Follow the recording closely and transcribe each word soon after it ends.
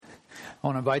I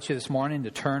want to invite you this morning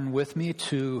to turn with me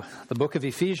to the Book of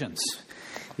Ephesians,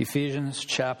 Ephesians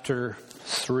chapter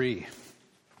 3.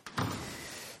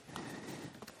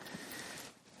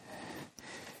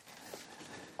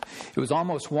 It was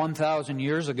almost 1,000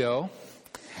 years ago,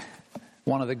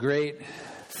 one of the great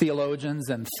theologians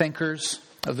and thinkers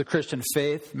of the Christian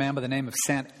faith, a man by the name of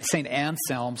St.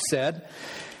 Anselm, said,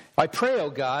 "I pray, O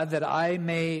God, that I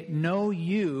may know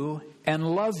you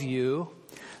and love you,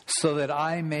 so that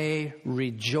I may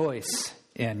rejoice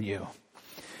in you."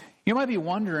 You might be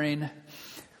wondering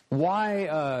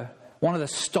why one of the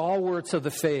stalwarts of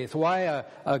the faith, why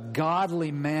a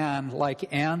godly man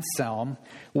like Anselm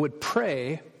would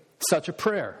pray such a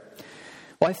prayer.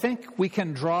 Well, I think we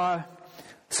can draw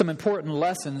some important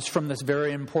lessons from this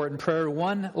very important prayer.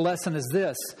 One lesson is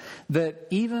this, that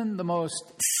even the most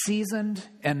seasoned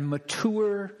and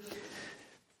mature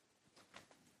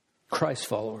Christ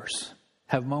followers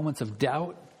have moments of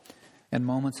doubt and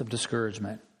moments of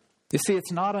discouragement. You see,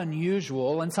 it's not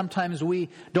unusual, and sometimes we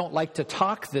don't like to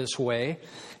talk this way,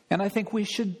 and I think we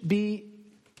should be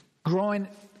growing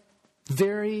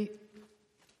very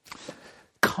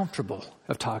comfortable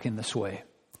of talking this way.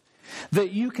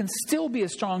 That you can still be a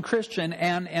strong Christian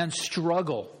and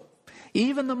struggle.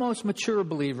 Even the most mature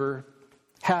believer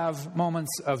have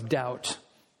moments of doubt,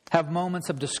 have moments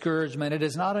of discouragement. It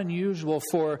is not unusual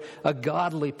for a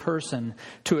godly person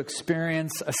to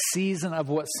experience a season of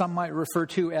what some might refer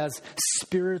to as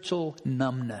spiritual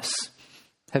numbness.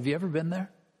 Have you ever been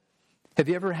there? Have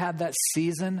you ever had that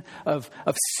season of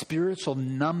spiritual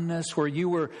numbness where you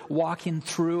were walking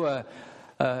through a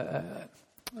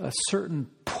certain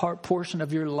portion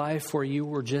of your life where you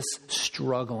were just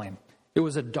struggling? It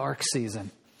was a dark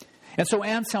season. And so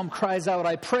Anselm cries out,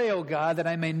 "I pray, O God, that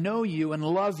I may know you and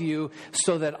love you,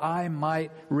 so that I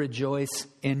might rejoice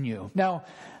in you." Now,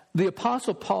 the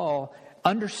Apostle Paul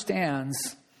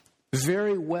understands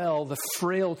very well the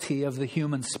frailty of the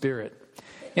human spirit.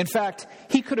 In fact,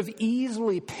 he could have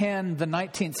easily penned the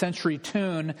 19th century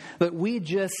tune that we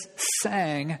just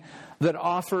sang that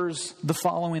offers the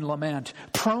following lament: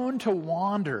 "Prone to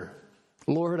wander,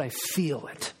 Lord, I feel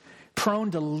it.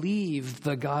 Prone to leave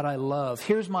the God I love.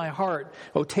 Here's my heart,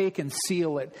 oh, take and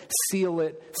seal it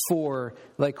for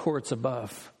thy courts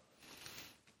above."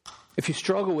 If you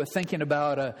struggle with thinking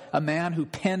about a man who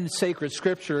penned sacred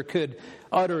scripture could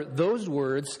utter those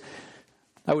words,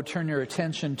 I would turn your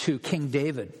attention to King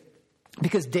David.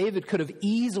 Because David could have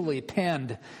easily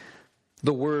penned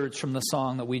the words from the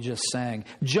song that we just sang.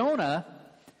 Jonah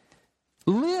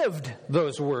lived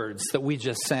those words that we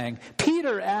just sang.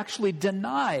 Peter actually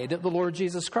denied the Lord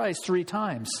Jesus Christ 3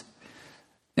 times.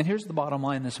 And here's the bottom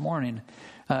line this morning.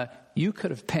 You could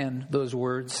have penned those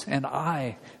words, and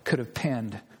I could have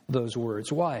penned those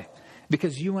words. Why?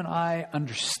 Because you and I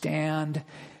understand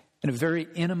in a very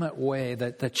intimate way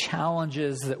that the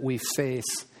challenges that we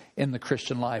face in the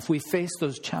Christian life, we face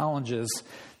those challenges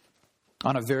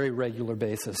on a very regular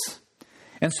basis.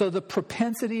 And so the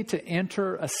propensity to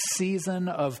enter a season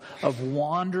of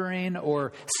wandering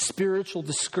or spiritual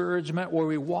discouragement, where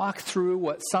we walk through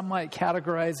what some might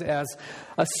categorize as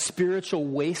a spiritual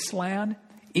wasteland,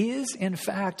 is in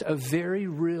fact a very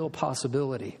real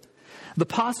possibility. The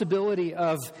possibility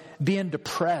of being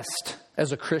depressed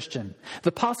as a Christian,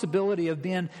 the possibility of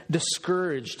being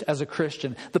discouraged as a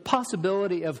Christian, the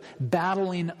possibility of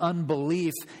battling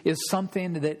unbelief is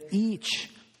something that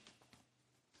each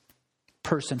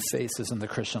person faces in the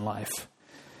Christian life.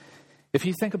 If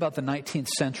you think about the 19th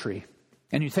century,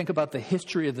 and you think about the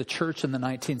history of the church in the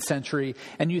 19th century,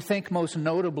 and you think most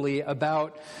notably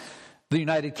about the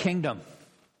United Kingdom,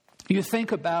 you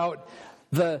think about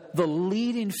the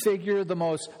leading figure, the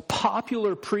most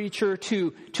popular preacher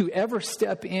to ever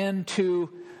step into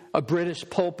a British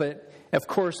pulpit. Of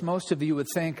course, most of you would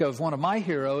think of one of my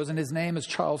heroes, and his name is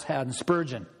Charles Haddon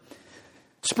Spurgeon.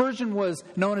 Spurgeon was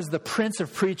known as the Prince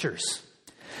of Preachers.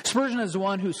 Spurgeon is the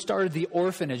one who started the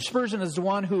orphanage. Spurgeon is the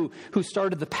one who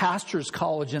started the Pastors'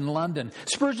 College in London.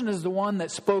 Spurgeon is the one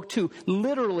that spoke to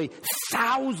literally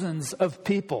thousands of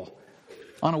people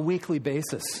on a weekly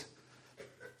basis.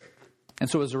 And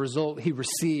so as a result, he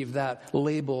received that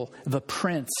label, the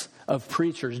Prince of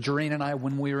Preachers. Doreen and I,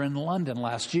 when we were in London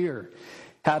last year,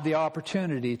 had the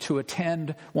opportunity to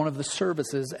attend one of the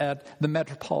services at the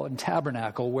Metropolitan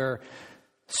Tabernacle where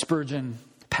Spurgeon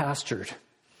pastored.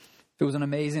 It was an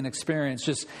amazing experience,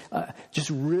 just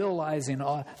realizing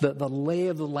the lay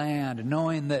of the land,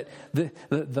 knowing that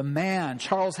the man,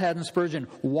 Charles Haddon Spurgeon,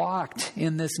 walked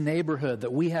in this neighborhood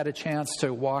that we had a chance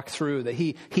to walk through, that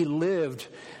he lived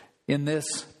in this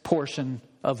portion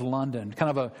of London,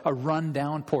 kind of a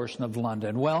run-down portion of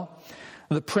London. Well,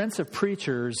 the Prince of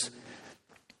Preachers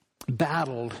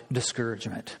battled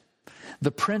discouragement.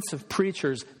 The Prince of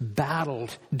Preachers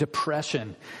battled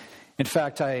depression. In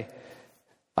fact, I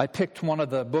picked one of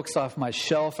the books off my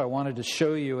shelf I wanted to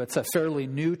show you. It's a fairly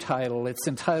new title. It's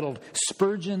entitled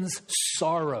Spurgeon's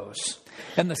Sorrows.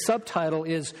 And the subtitle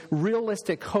is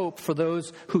Realistic Hope for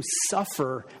Those Who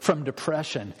Suffer from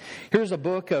Depression. Here's a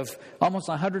book of almost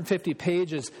 150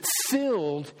 pages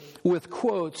filled with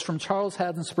quotes from Charles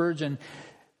Haddon Spurgeon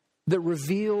that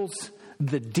reveals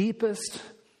the deepest,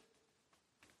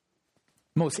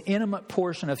 most intimate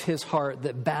portion of his heart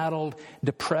that battled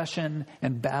depression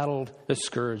and battled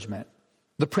discouragement.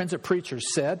 The Prince of Preachers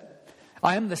said,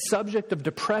 I am the subject of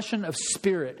depression of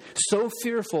spirit, so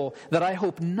fearful that I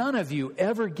hope none of you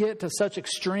ever get to such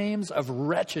extremes of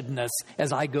wretchedness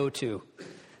as I go to.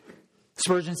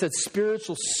 Spurgeon said,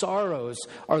 spiritual sorrows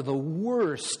are the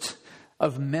worst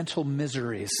of mental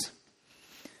miseries.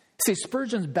 See,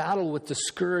 Spurgeon's battle with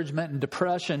discouragement and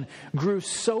depression grew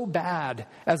so bad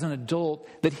as an adult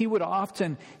that he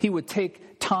would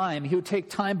take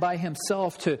time by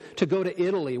himself to go to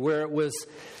Italy, where it was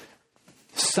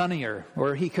sunnier,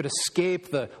 where he could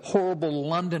escape the horrible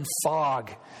London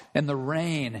fog and the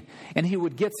rain. And he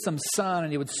would get some sun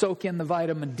and he would soak in the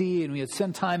vitamin D, and he would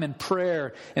spend time in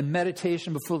prayer and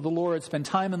meditation before the Lord, spend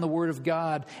time in the Word of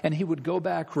God, and he would go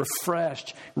back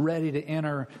refreshed, ready to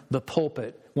enter the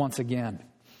pulpit once again.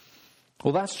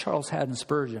 Well, that's Charles Haddon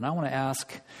Spurgeon. I want to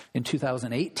ask, in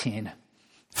 2018,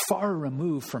 far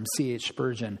removed from C.H.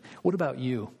 Spurgeon, what about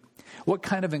you? What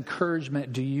kind of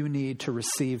encouragement do you need to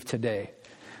receive today?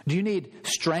 Do you need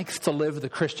strength to live the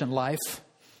Christian life?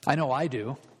 I know I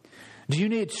do. Do you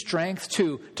need strength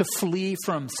to flee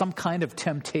from some kind of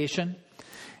temptation?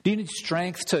 Do you need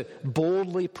strength to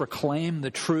boldly proclaim the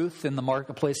truth in the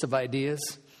marketplace of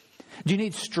ideas? Do you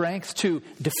need strength to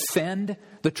defend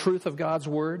the truth of God's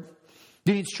Word?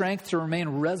 Do you need strength to remain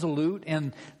resolute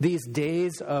in these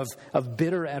days of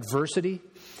bitter adversity?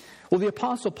 Well, the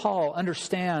Apostle Paul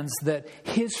understands that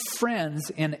his friends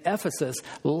in Ephesus,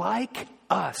 like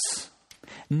us,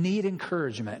 need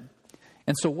encouragement.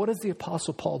 And so what does the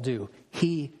Apostle Paul do?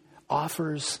 He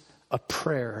offers a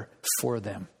prayer for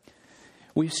them.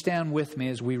 Will you stand with me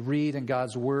as we read in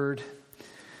God's Word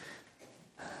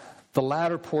the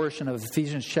latter portion of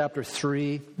Ephesians chapter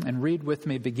 3, and read with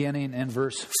me beginning in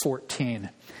verse 14.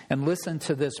 And listen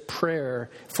to this prayer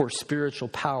for spiritual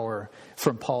power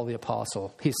from Paul the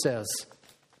Apostle. He says,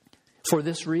 "For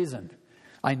this reason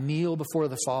I kneel before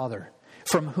the Father,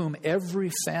 from whom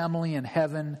every family in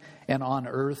heaven and on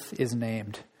earth is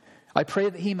named. I pray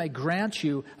that he may grant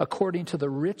you, according to the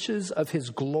riches of his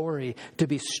glory, to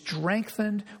be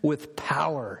strengthened with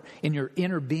power in your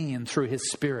inner being through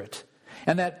his Spirit,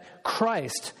 and that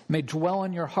Christ may dwell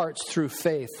in your hearts through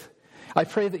faith. I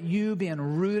pray that you, being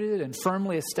rooted and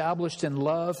firmly established in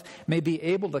love, may be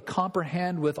able to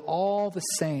comprehend with all the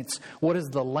saints what is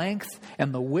the length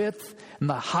and the width and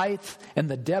the height and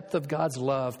the depth of God's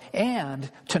love, and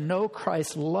to know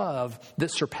Christ's love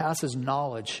that surpasses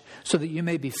knowledge, so that you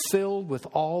may be filled with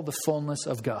all the fullness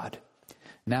of God.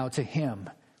 Now to him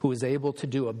who is able to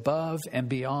do above and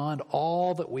beyond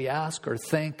all that we ask or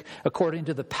think, according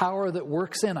to the power that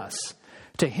works in us,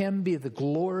 to him be the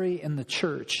glory in the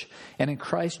church and in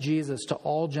Christ Jesus to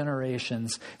all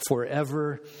generations,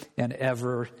 forever and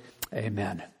ever.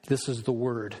 Amen." This is the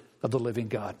word of the living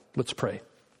God. Let's pray.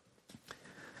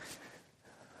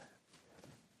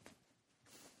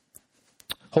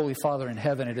 Holy Father in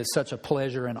heaven, it is such a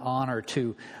pleasure and honor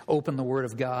to open the Word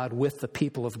of God with the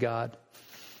people of God,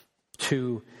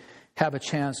 to have a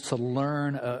chance to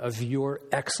learn of your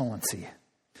excellency,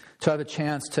 to have a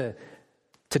chance to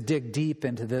dig deep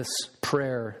into this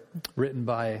prayer written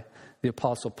by the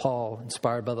Apostle Paul,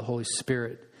 inspired by the Holy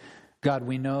Spirit. God,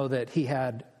 we know that he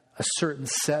had a certain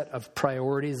set of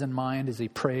priorities in mind as he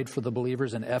prayed for the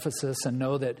believers in Ephesus, and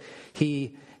know that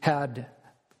he had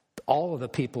all of the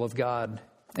people of God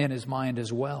in his mind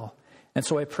as well. And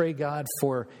so I pray, God,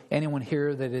 for anyone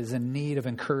here that is in need of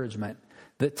encouragement,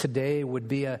 that today would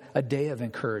be a day of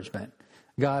encouragement.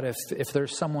 God, if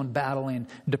there's someone battling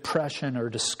depression or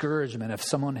discouragement, if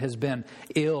someone has been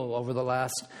ill over the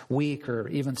last week or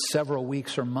even several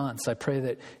weeks or months, I pray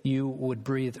that you would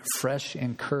breathe fresh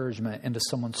encouragement into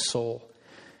someone's soul.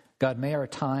 God, may our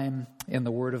time in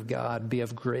the Word of God be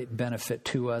of great benefit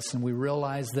to us. And we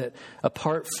realize that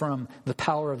apart from the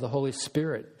power of the Holy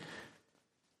Spirit,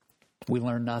 we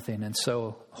learn nothing. And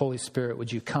so, Holy Spirit,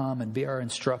 would you come and be our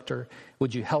instructor?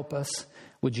 Would you help us?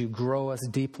 Would you grow us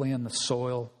deeply in the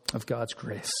soil of God's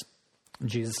grace? In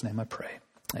Jesus' name I pray.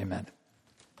 Amen.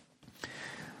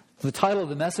 The title of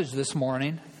the message this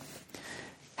morning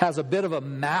has a bit of a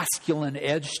masculine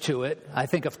edge to it. I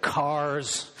think of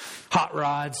cars, hot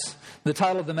rods. The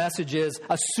title of the message is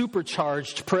A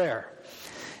Supercharged Prayer.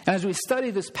 And as we study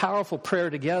this powerful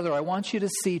prayer together, I want you to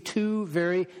see two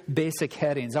very basic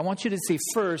headings. I want you to see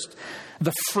first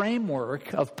the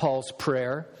framework of Paul's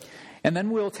prayer, and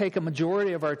then we'll take a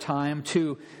majority of our time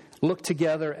to look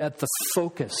together at the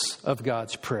focus of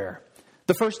God's prayer.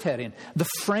 The first heading, the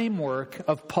framework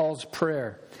of Paul's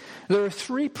prayer. There are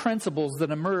three principles that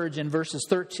emerge in verses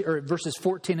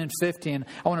 14 and 15.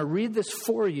 I want to read this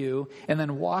for you and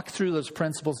then walk through those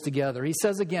principles together. He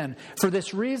says again, "For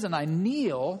this reason I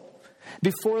kneel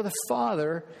before the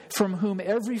Father, from whom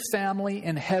every family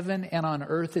in heaven and on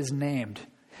earth is named.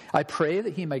 I pray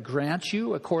that he may grant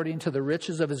you, according to the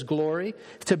riches of his glory,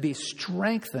 to be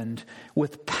strengthened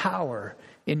with power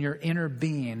in your inner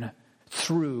being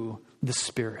through the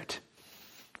Spirit."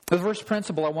 The first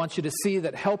principle I want you to see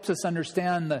that helps us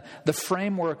understand the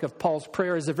framework of Paul's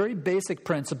prayer is a very basic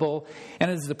principle, and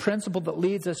it is the principle that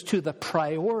leads us to the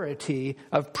priority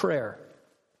of prayer.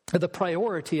 The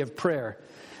priority of prayer.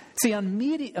 See,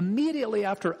 immediately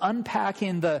after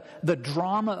unpacking the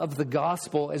drama of the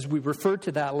gospel, as we referred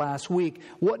to that last week,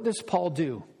 what does Paul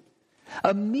do?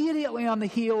 Immediately on the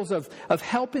heels of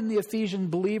helping the Ephesian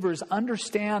believers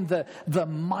understand the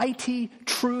mighty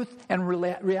truth and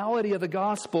reality of the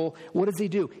gospel, what does he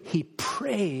do? He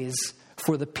prays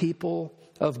for the people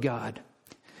of God.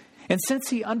 And since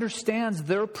he understands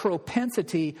their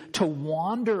propensity to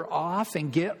wander off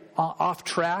and get off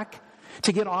track,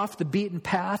 to get off the beaten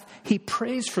path, he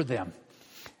prays for them.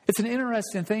 It's an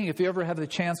interesting thing if you ever have the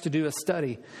chance to do a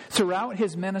study. Throughout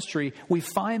his ministry, we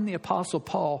find the Apostle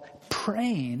Paul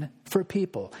praying for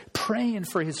people, praying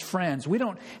for his friends. We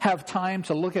don't have time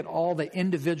to look at all the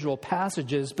individual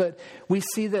passages, but we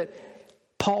see that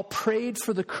Paul prayed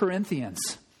for the Corinthians.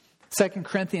 2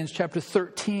 Corinthians chapter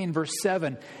 13, verse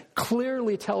 7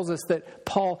 clearly tells us that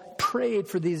Paul prayed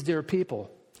for these dear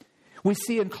people. We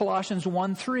see in Colossians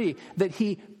 1:3 that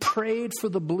he prayed for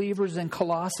the believers in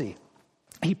Colossae.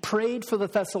 He prayed for the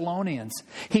Thessalonians.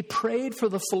 He prayed for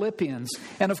the Philippians.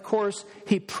 And of course,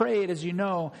 he prayed, as you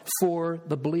know, for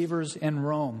the believers in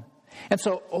Rome. And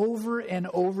so over and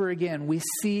over again, we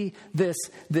see this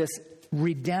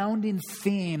redounding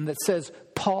theme that says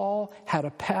Paul had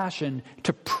a passion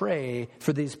to pray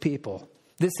for these people.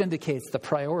 This indicates the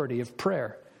priority of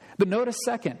prayer. But notice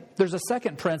there's a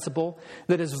second principle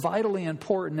that is vitally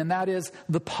important, and that is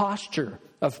the posture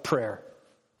of prayer.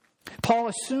 Paul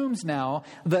assumes now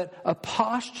that a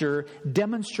posture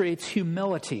demonstrates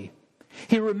humility.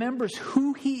 He remembers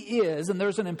who he is, and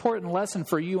there's an important lesson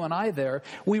for you and I there.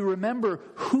 We remember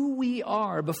who we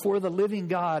are before the living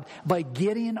God by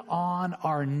getting on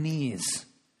our knees.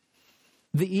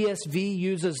 The ESV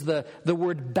uses the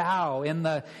word bow. In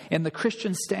the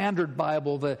Christian Standard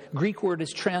Bible, the Greek word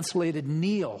is translated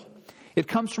kneel. It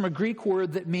comes from a Greek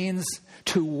word that means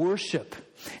to worship.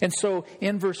 And so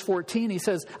in verse 14, he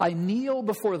says, I kneel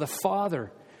before the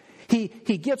Father. He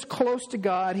gets close to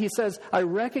God. He says, I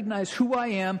recognize who I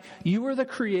am. You are the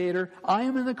creator.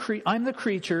 I'm the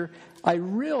creature. I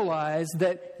realize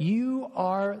that you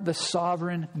are the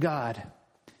sovereign God.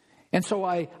 And so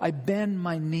I bend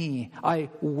my knee. I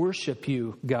worship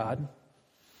you, God.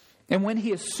 And when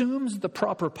he assumes the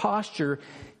proper posture,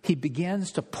 he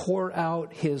begins to pour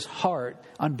out his heart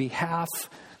on behalf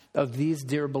of these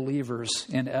dear believers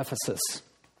in Ephesus.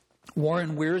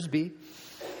 Warren Wiersbe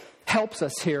helps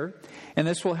us here, and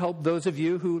this will help those of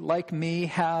you who, like me,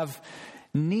 have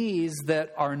knees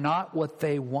that are not what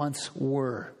they once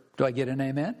were. Do I get an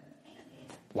amen?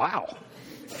 Wow.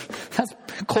 That's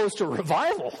close to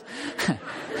revival.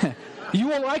 You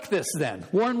will like this then.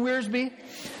 Warren Wiersbe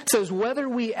says, whether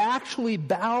we actually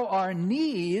bow our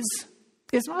knees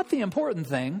is not the important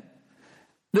thing.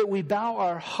 That we bow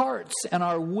our hearts and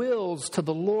our wills to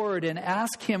the Lord and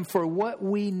ask Him for what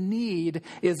we need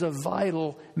is a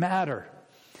vital matter.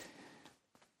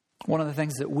 One of the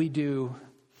things that we do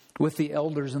with the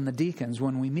elders and the deacons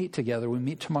when we meet together, we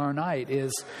meet tomorrow night,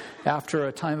 is after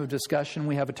a time of discussion,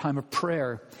 we have a time of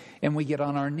prayer and we get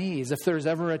on our knees. If there's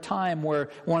ever a time where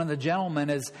one of the gentlemen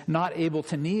is not able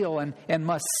to kneel and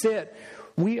must sit,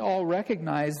 we all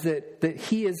recognize that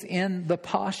he is in the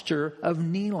posture of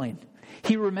kneeling.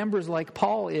 He remembers, like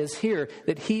Paul is here,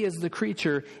 that he is the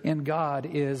creature and God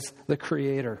is the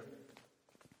creator.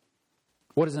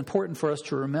 What is important for us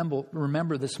to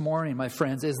remember this morning, my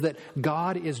friends, is that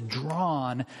God is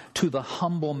drawn to the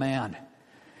humble man.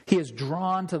 He is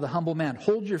drawn to the humble man.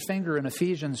 Hold your finger in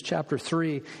Ephesians chapter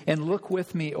 3 and look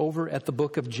with me over at the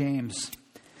book of James.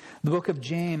 The book of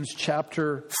James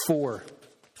chapter 4.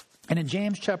 And in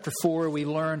James chapter 4, we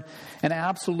learn an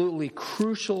absolutely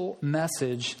crucial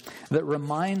message that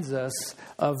reminds us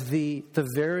of the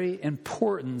very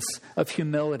importance of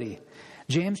humility.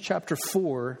 James chapter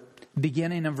 4,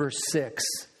 beginning in verse 6.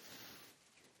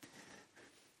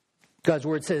 God's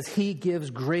word says, He gives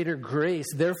greater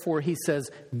grace. Therefore, He says,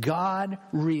 God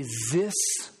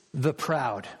resists the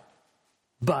proud,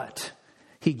 but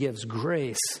He gives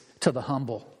grace to the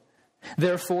humble.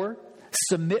 Therefore,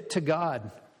 submit to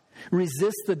God.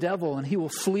 Resist the devil, and he will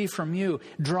flee from you.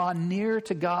 Draw near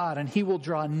to God, and He will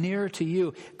draw near to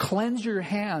you. Cleanse your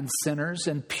hands, sinners,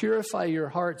 and purify your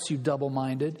hearts, you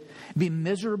double-minded. Be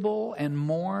miserable and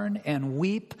mourn and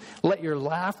weep. Let your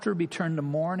laughter be turned to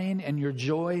mourning and your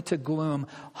joy to gloom.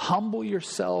 Humble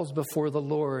yourselves before the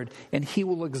Lord, and He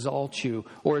will exalt you.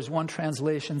 Or as one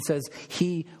translation says,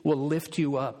 He will lift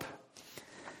you up.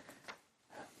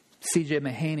 C.J.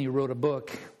 Mahaney wrote a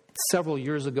book several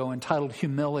years ago entitled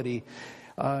Humility.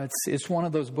 It's one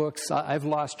of those books, I've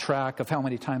lost track of how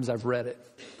many times I've read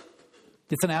it.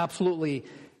 It's an absolutely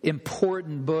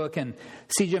important book, and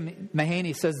C.J.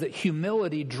 Mahaney says that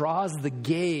humility draws the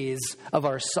gaze of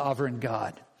our sovereign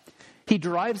God. He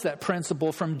derives that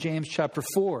principle from James chapter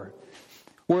 4,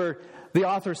 where the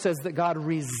author says that God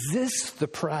resists the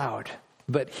proud,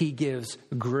 but He gives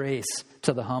grace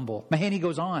to the humble. Mahaney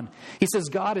goes on. He says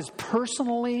God is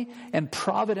personally and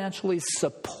providentially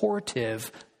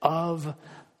supportive of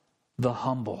the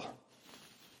humble.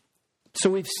 So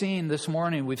we've seen this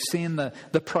morning, we've seen the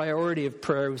priority of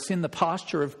prayer. We've seen the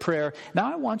posture of prayer.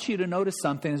 Now I want you to notice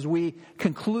something as we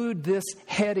conclude this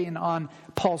heading on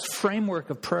Paul's framework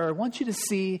of prayer. I want you to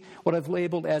see what I've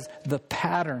labeled as the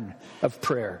pattern of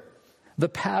prayer. The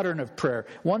pattern of prayer.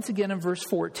 Once again in verse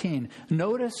 14,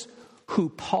 notice who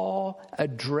Paul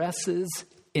addresses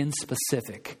in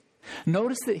specific.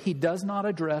 Notice that he does not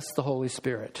address the Holy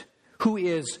Spirit, who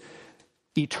is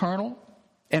eternal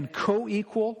and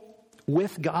co-equal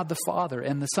with God the Father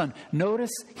and the Son.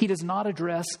 Notice he does not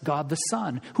address God the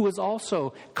Son, who is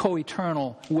also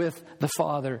co-eternal with the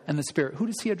Father and the Spirit. Who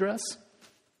does he address?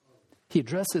 He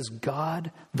addresses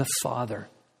God the Father.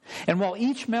 And while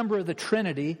each member of the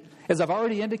Trinity, as I've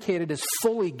already indicated, is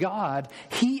fully God,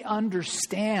 he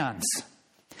understands.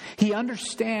 He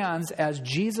understands, as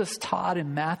Jesus taught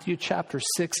in Matthew chapter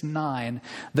 6-9,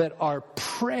 that our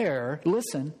prayer,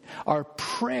 listen, our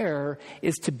prayer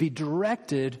is to be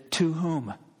directed to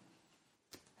whom?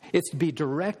 It's to be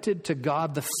directed to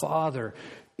God the Father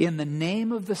in the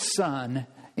name of the Son,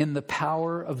 in the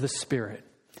power of the Spirit.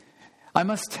 I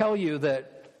must tell you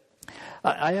that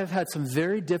I have had some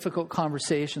very difficult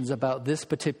conversations about this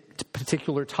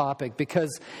particular topic,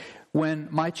 because when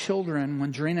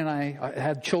Doreen and I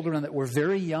had children that were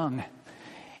very young,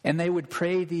 and they would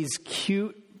pray these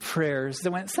cute prayers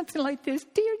that went something like this,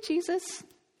 "Dear Jesus,"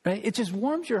 right? It just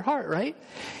warms your heart, right?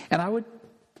 And I would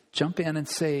jump in and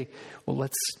say, well,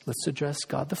 let's address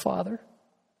God the Father,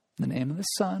 in the name of the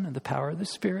Son, and the power of the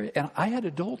Spirit. And I had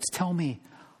adults tell me,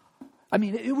 I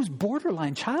mean, it was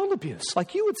borderline child abuse.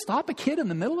 Like, you would stop a kid in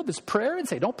the middle of his prayer and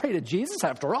say, don't pray to Jesus.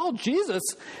 After all, Jesus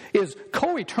is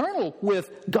co-eternal with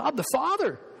God the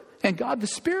Father and God the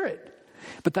Spirit.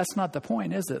 But that's not the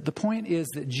point, is it? The point is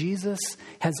that Jesus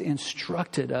has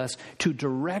instructed us to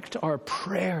direct our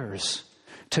prayers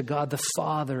to God the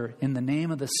Father in the name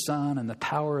of the Son and the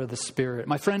power of the Spirit.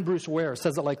 My friend Bruce Ware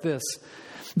says it like this: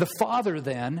 the Father,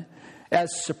 then, as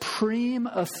supreme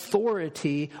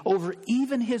authority over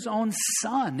even his own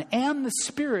Son and the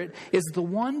Spirit, is the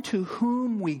one to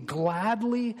whom we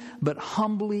gladly but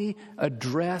humbly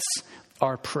address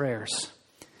our prayers.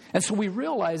 And so we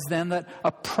realize then that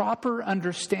a proper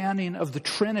understanding of the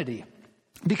Trinity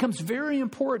becomes very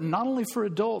important, not only for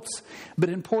adults, but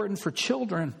important for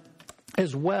children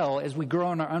as well, as we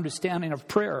grow in our understanding of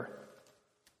prayer.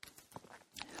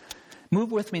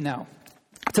 Move with me now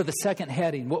to the second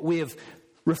heading, what we have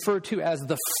referred to as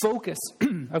the focus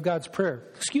of God's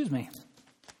prayer.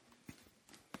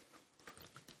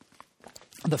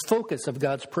 The focus of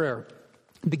God's prayer,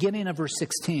 beginning of verse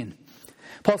 16.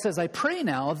 Paul says, I pray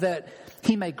now that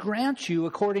he may grant you,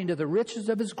 according to the riches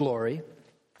of his glory,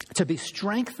 to be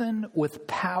strengthened with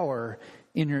power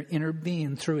in your inner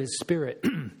being through his Spirit,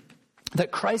 that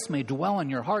Christ may dwell in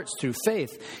your hearts through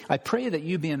faith. I pray that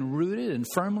you, being rooted and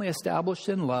firmly established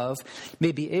in love,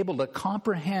 may be able to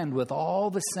comprehend with all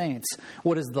the saints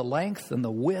what is the length and the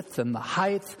width and the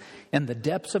height and the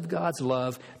depths of God's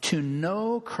love, to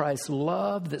know Christ's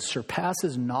love that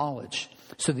surpasses knowledge,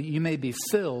 so that you may be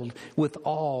filled with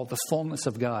all the fullness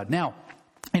of God. Now,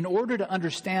 In order to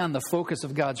understand the focus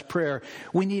of God's prayer,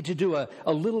 we need to do a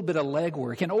little bit of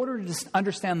legwork. In order to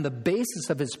understand the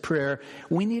basis of his prayer,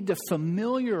 we need to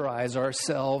familiarize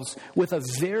ourselves with a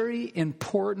very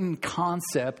important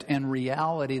concept and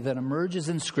reality that emerges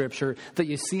in Scripture that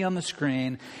you see on the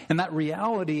screen. And that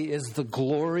reality is the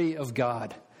glory of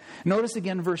God. Notice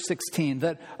again verse 16,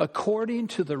 that according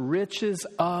to the riches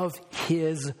of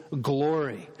his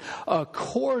glory,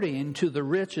 according to the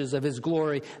riches of his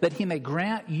glory, that he may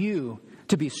grant you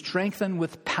to be strengthened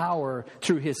with power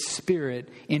through his Spirit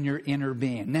in your inner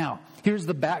being. Now, here's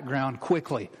the background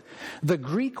quickly. The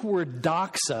Greek word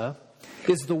doxa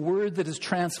is the word that is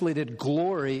translated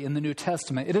glory in the New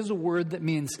Testament. It is a word that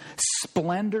means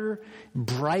splendor,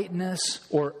 brightness,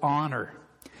 or honor.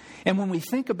 And when we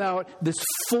think about this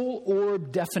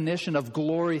full-orb definition of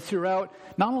glory throughout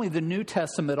not only the New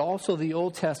Testament, but also the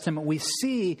Old Testament, we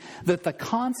see that the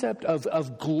concept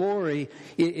of glory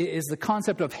is the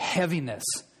concept of heaviness.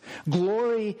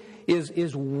 Glory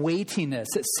is weightiness.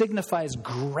 It signifies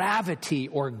gravity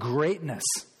or greatness.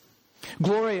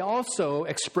 Glory also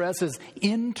expresses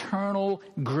internal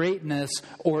greatness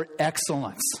or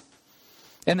excellence.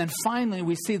 And then finally,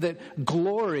 we see that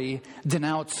glory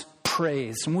denotes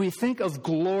praise. When we think of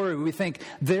glory, we think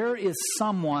there is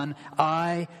someone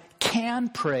I can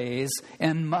praise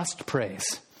and must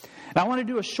praise. And I want to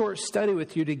do a short study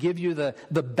with you to give you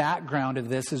the background of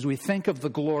this as we think of the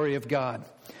glory of God.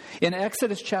 In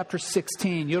Exodus chapter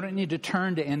 16, you don't need to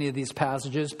turn to any of these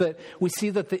passages, but we see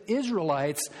that the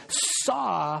Israelites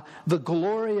saw the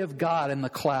glory of God in the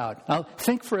cloud. Now,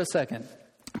 think for a second.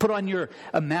 Put on your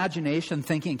imagination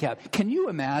thinking cap. Can you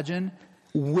imagine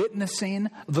witnessing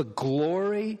the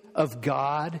glory of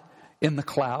God in the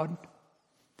cloud?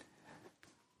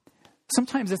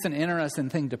 Sometimes it's an interesting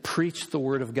thing to preach the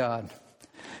Word of God.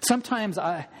 Sometimes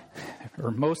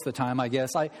most of the time, I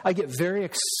guess, I get very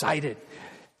excited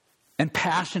and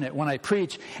passionate when I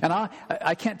preach. And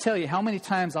I can't tell you how many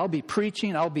times I'll be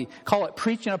preaching. Call it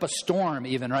preaching up a storm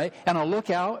even, right? And I'll look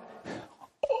out.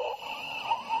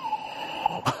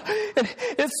 And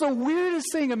it's the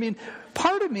weirdest thing. I mean,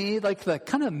 part of me, like the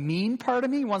kind of mean part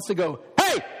of me, wants to go,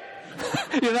 hey,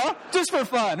 just for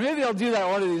fun. Maybe I'll do that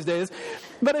one of these days.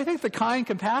 But I think the kind,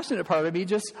 compassionate part of me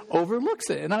just overlooks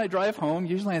it. And then I drive home.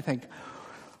 Usually I think,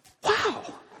 wow,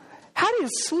 how do you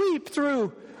sleep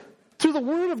through the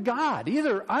Word of God?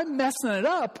 Either I'm messing it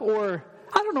up or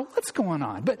I don't know what's going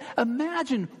on. But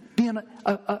imagine being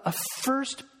a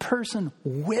first-person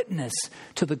witness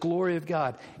to the glory of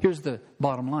God. Here's the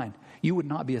bottom line. You would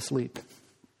not be asleep.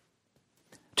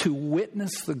 To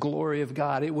witness the glory of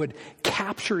God, it would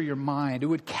capture your mind. It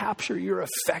would capture your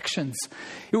affections.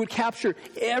 It would capture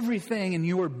everything in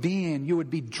your being. You would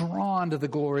be drawn to the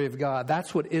glory of God.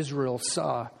 That's what Israel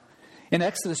saw. In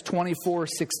Exodus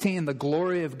 24:16, the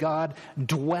glory of God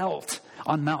dwelt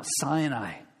on Mount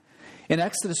Sinai. In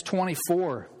Exodus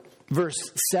 24,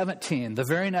 verse 17, the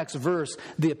very next verse,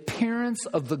 the appearance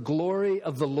of the glory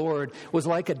of the Lord was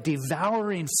like a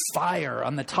devouring fire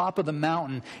on the top of the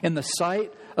mountain in the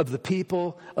sight of the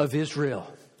people of Israel.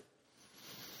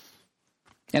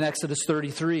 In Exodus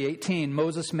 33:18,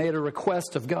 Moses made a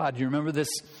request of God. Do you remember this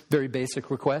very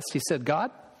basic request? He said,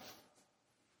 God,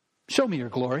 show me your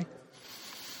glory.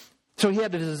 So he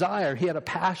had a desire, he had a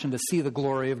passion to see the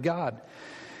glory of God.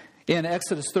 In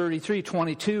Exodus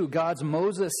 33:22,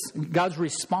 God's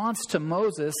response to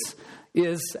Moses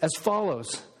is as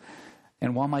follows.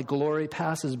 And while my glory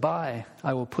passes by,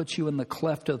 I will put you in the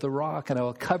cleft of the rock, and I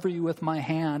will cover you with my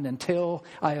hand until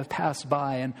I have passed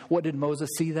by. And what did Moses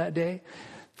see that day?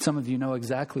 Some of you know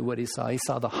exactly what he saw. He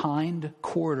saw the hind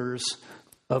quarters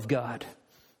of God.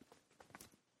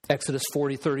 Exodus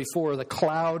 40:34, the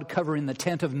cloud covering the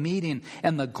tent of meeting,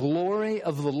 and the glory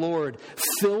of the Lord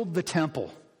filled the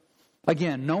temple.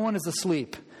 Again, no one is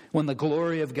asleep when the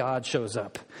glory of God shows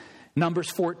up.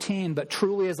 Numbers 14, but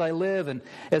truly as I live and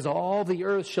as all the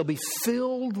earth shall be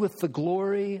filled with the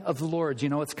glory of the Lord. Do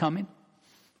you know what's coming?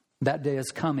 That day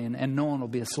is coming and no one will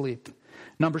be asleep.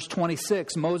 Numbers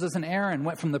 26, Moses and Aaron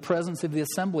went from the presence of the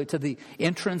assembly to the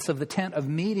entrance of the tent of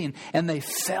meeting, and they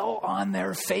fell on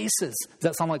their faces. Does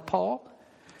that sound like Paul?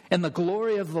 And the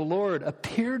glory of the Lord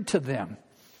appeared to them.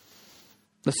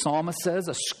 The psalmist says,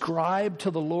 ascribe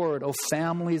to the Lord, O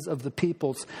families of the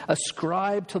peoples.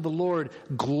 Ascribe to the Lord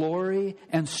glory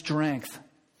and strength.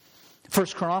 1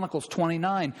 Chronicles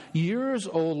 29, yours,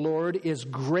 O Lord, is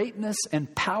greatness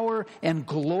and power and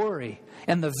glory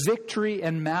and the victory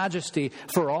and majesty,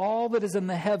 for all that is in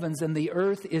the heavens and the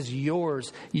earth is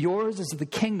yours. Yours is the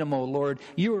kingdom, O Lord.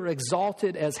 You are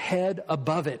exalted as head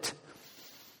above it.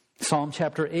 Psalm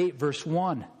chapter 8, verse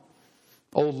 1.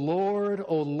 O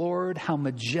Lord, how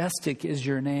majestic is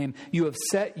your name. You have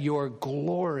set your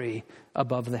glory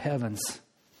above the heavens.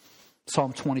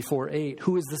 Psalm 24:8.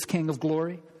 Who is this King of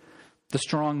glory? The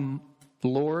strong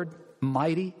Lord,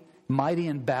 mighty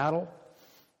in battle.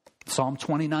 Psalm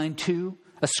 29:2.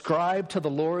 Ascribe to the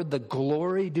Lord the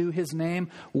glory due his name.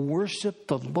 Worship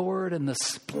the Lord in the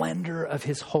splendor of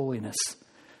his holiness.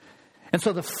 And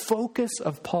so the focus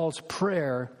of Paul's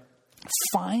prayer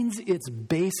finds its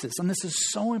basis, and this is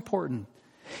so important.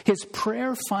 His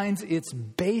prayer finds its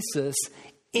basis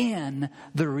in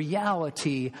the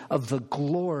reality of the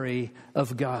glory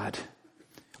of God.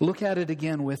 Look at it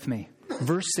again with me.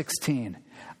 Verse 16.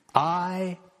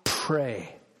 I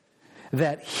pray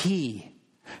that he,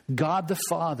 God the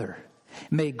Father,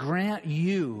 may grant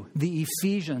you, the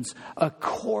Ephesians,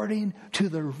 according to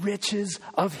the riches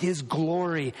of his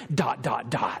glory, ...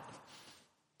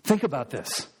 Think about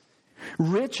this.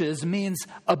 Riches means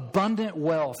abundant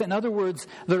wealth. In other words,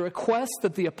 the request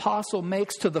that the apostle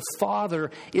makes to the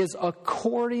Father is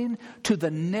according to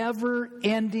the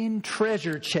never-ending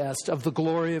treasure chest of the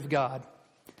glory of God.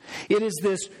 It is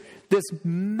this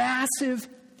massive,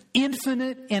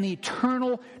 infinite, and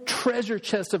eternal treasure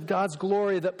chest of God's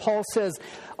glory that Paul says,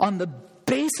 on the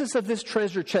basis of this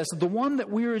treasure chest, the one that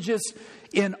we are just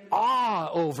in awe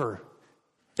over,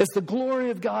 as the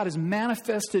glory of God is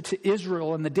manifested to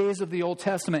Israel in the days of the Old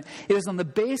Testament, it is on the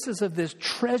basis of this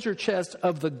treasure chest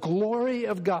of the glory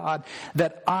of God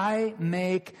that I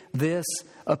make this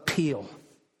appeal,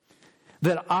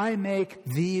 that I make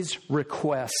these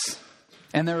requests.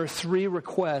 And there are three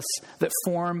requests that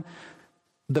form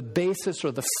the basis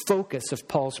or the focus of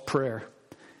Paul's prayer.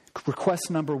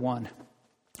 Request number 1,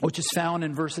 which is found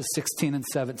in verses 16 and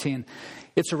 17.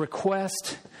 It's a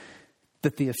request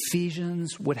that the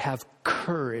Ephesians would have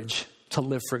courage to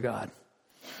live for God.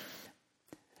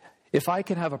 If I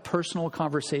could have a personal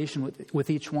conversation with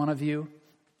each one of you,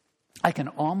 I can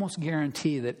almost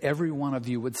guarantee that every one of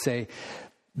you would say,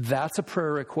 that's a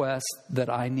prayer request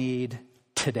that I need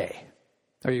today.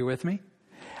 Are you with me?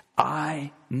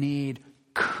 I need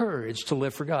courage to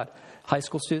live for God. High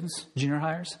school students, junior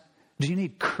hires, do you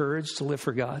need courage to live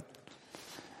for God?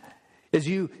 As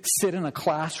you sit in a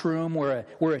classroom where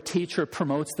a teacher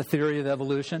promotes the theory of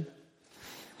evolution,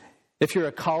 if you're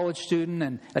a college student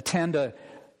and attend a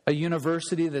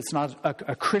university that's not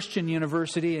a Christian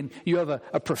university, and you have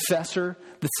a professor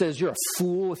that says you're a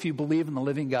fool if you believe in the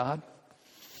living God,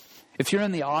 if you're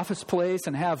in the office place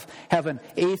and have an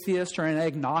atheist or an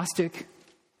agnostic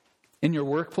in your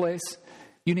workplace,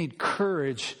 you need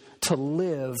courage to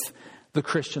live the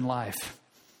Christian life.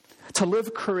 To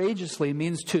live courageously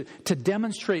means to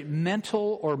demonstrate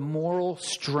mental or moral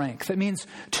strength. It means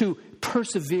to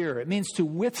persevere. It means to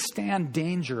withstand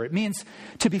danger. It means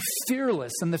to be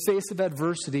fearless in the face of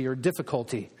adversity or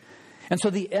difficulty. And so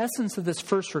the essence of this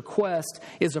first request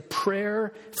is a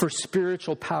prayer for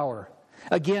spiritual power.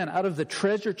 Again, out of the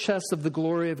treasure chest of the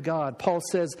glory of God, Paul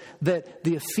says that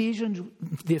the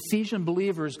Ephesian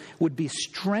believers would be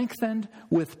strengthened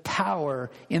with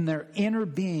power in their inner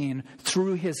being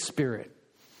through his Spirit.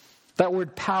 That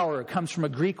word power comes from a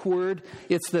Greek word.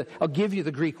 I'll give you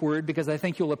the Greek word because I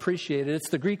think you'll appreciate it. It's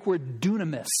the Greek word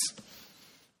dunamis.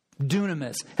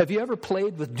 Dunamis. Have you ever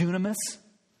played with dunamis?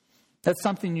 That's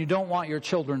something you don't want your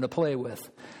children to play with.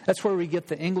 That's where we get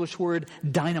the English word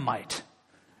dynamite.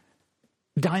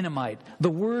 Dynamite. The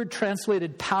word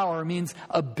translated power means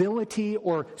ability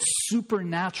or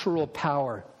supernatural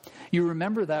power. You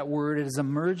remember that word as it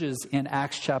emerges in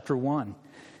Acts chapter 1,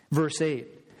 verse 8,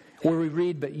 where we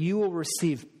read, but you will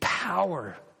receive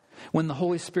power when the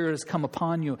Holy Spirit has come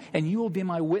upon you, and you will be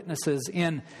my witnesses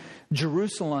in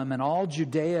Jerusalem and all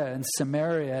Judea and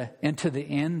Samaria and to the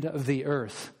end of the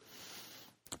earth.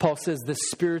 Paul says this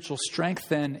spiritual strength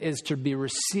then is to be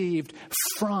received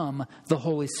from the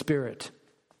Holy Spirit.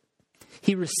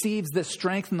 He receives this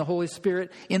strength in the Holy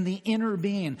Spirit in the inner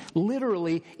being,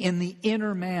 literally in the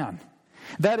inner man.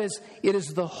 That is, it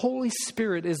is the Holy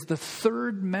Spirit is the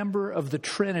third member of the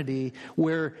Trinity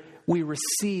where we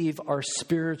receive our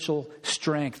spiritual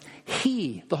strength.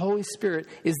 He, the Holy Spirit,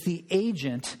 is the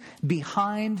agent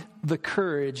behind the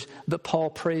courage that Paul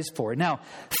prays for. Now,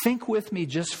 think with me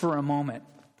just for a moment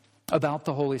about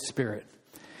the Holy Spirit.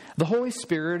 The Holy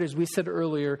Spirit, as we said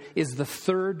earlier, is the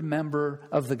third member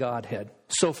of the Godhead.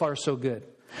 So far, so good.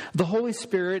 The Holy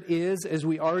Spirit is, as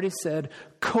we already said,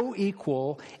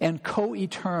 co-equal and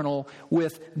co-eternal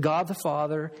with God the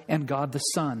Father and God the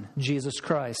Son, Jesus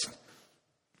Christ.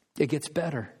 It gets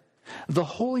better. The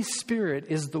Holy Spirit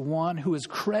is the one who is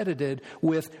credited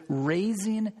with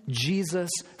raising Jesus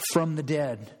from the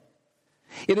dead.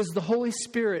 It is the Holy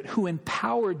Spirit who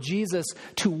empowered Jesus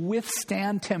to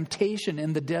withstand temptation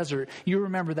in the desert. You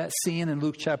remember that scene in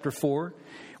Luke chapter 4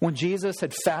 when Jesus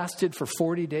had fasted for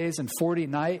 40 days and 40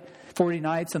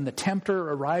 nights, and the tempter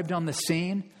arrived on the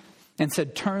scene and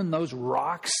said, "Turn those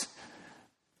rocks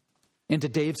into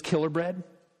Dave's killer bread."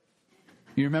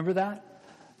 You remember that?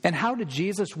 And how did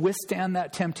Jesus withstand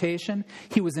that temptation?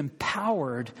 He was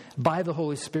empowered by the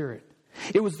Holy Spirit.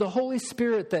 It was the Holy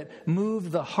Spirit that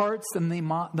moved the hearts and the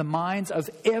minds of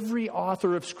every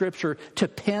author of Scripture to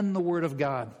pen the Word of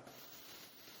God.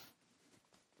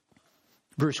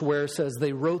 Bruce Ware says,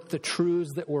 they wrote the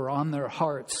truths that were on their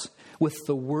hearts with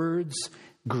the words,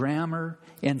 grammar,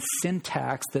 and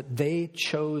syntax that they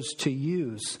chose to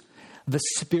use. The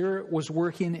Spirit was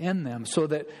working in them so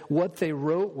that what they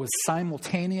wrote was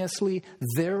simultaneously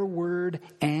their word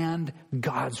and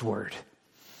God's word.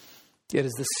 It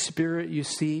is the Spirit, you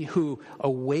see, who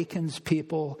awakens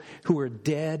people who are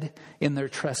dead in their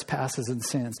trespasses and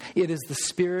sins. It is the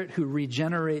Spirit who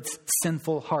regenerates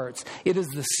sinful hearts. It is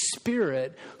the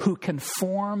Spirit who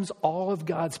conforms all of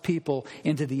God's people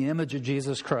into the image of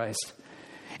Jesus Christ.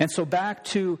 And so back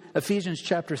to Ephesians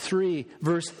chapter 3,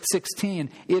 verse 16.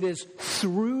 It is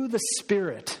through the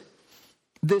Spirit,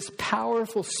 this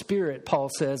powerful Spirit, Paul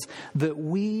says, that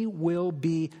we will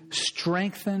be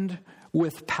strengthened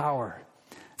with power.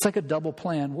 It's like a double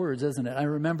play on words, isn't it? I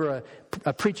remember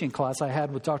a preaching class I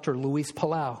had with Dr. Luis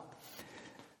Palau.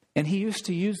 And he used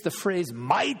to use the phrase,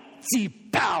 mighty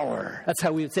power. That's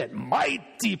how we would say it,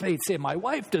 mighty power. He'd say, my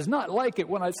wife does not like it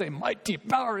when I say mighty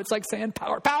power. It's like saying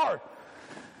power, power.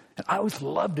 And I always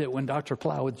loved it when Dr.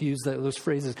 Plow would use those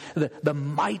phrases, the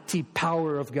mighty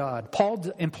power of God.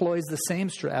 Paul employs the same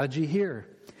strategy here.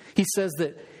 He says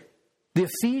that the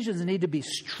Ephesians need to be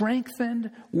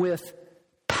strengthened with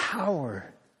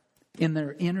power in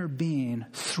their inner being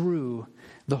through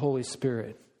the Holy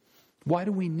Spirit. Why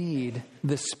do we need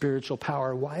this spiritual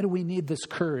power? Why do we need this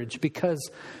courage? Because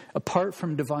apart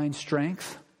from divine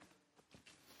strength,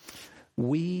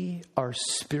 we are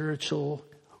spiritual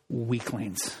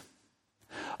weaklings.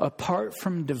 Apart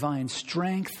from divine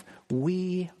strength,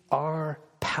 we are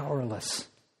powerless.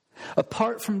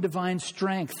 Apart from divine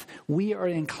strength, we are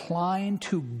inclined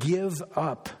to give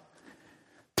up.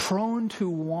 Prone to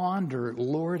wander,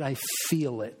 Lord, I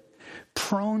feel it.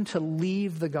 Prone to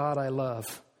leave the God I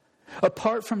love.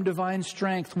 Apart from divine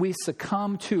strength, we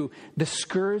succumb to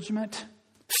discouragement,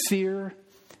 fear,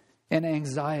 and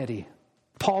anxiety.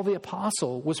 Paul the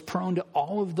Apostle was prone to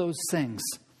all of those things.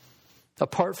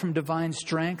 Apart from divine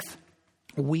strength,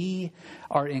 we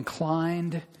are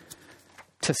inclined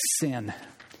to sin.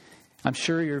 I'm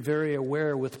sure you're very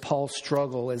aware with Paul's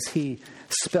struggle as he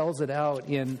spells it out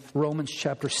in Romans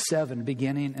chapter 7,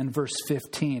 beginning in verse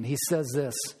 15. He says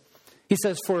this. He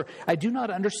says, "For I do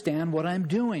not understand what I'm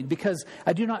doing, because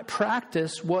I do not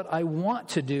practice what I want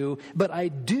to do, but I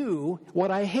do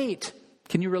what I hate."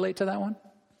 Can you relate to that one?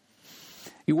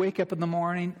 You wake up in the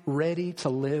morning ready to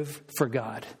live for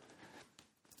God.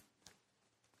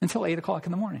 Until 8 o'clock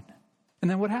in the morning. And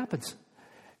then what happens?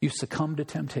 You succumb to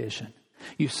temptation.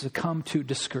 You succumb to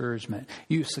discouragement.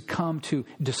 You succumb to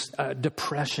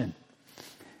depression.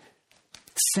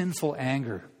 Sinful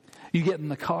anger. You get in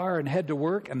the car and head to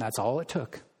work, and that's all it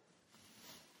took.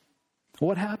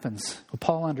 What happens? Well,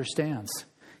 Paul understands.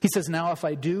 He says, "Now if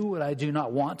I do what I do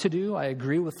not want to do, I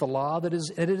agree with the law that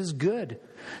it is good.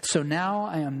 So now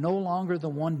I am no longer the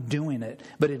one doing it,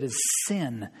 but it is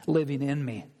sin living in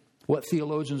me." What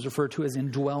theologians refer to as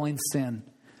indwelling sin.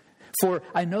 "For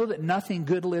I know that nothing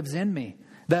good lives in me,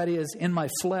 that is, in my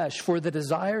flesh. For the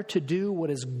desire to do what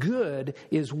is good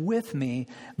is with me,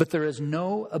 but there is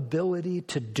no ability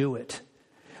to do it.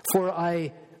 For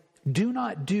I do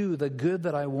not do the good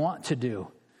that I want to do,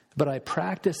 but I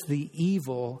practice the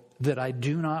evil that I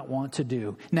do not want to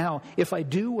do. Now, if I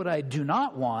do what I do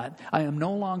not want, I am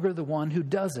no longer the one who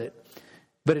does it,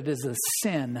 but it is the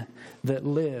sin that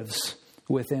lives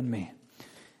within me."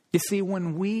 You see,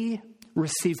 when we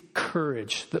receive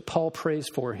courage that Paul prays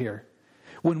for here,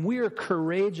 when we are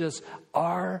courageous,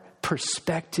 our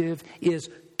perspective is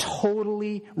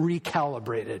totally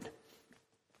recalibrated.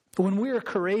 When we are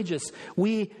courageous,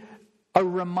 we are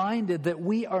reminded that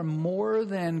we are more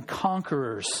than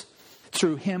conquerors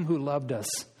through him who loved us.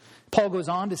 Paul goes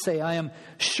on to say, "I am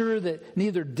sure that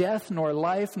neither death, nor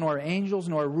life, nor angels,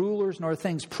 nor rulers, nor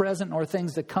things present, nor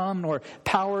things to come, nor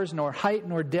powers, nor height,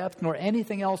 nor depth, nor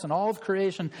anything else in all of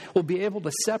creation will be able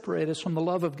to separate us from the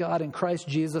love of God in Christ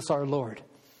Jesus our Lord."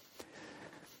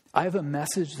 I have a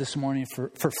message this morning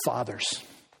for fathers.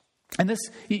 And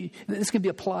this can be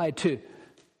applied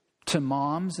to to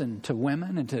moms and to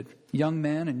women and to young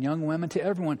men and young women, to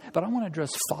everyone. But I want to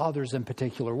address fathers in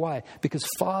particular. Why? Because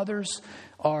fathers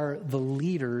are the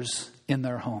leaders in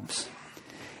their homes.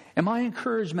 And my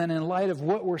encouragement in light of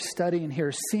what we're studying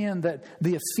here, seeing that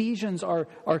the Ephesians are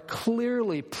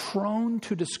clearly prone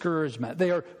to discouragement.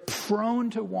 They are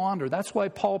prone to wander. That's why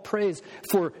Paul prays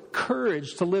for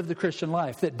courage to live the Christian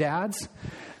life. That dads,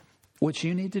 what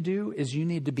you need to do is you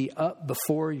need to be up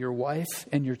before your wife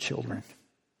and your children.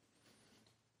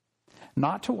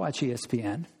 Not to watch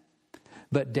ESPN,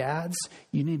 but dads,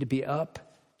 you need to be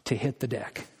up to hit the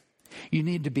deck. You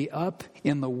need to be up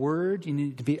in the Word. You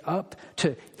need to be up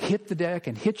to hit the deck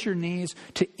and hit your knees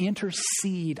to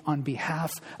intercede on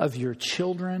behalf of your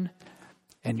children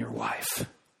and your wife.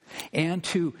 And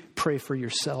to pray for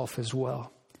yourself as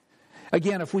well.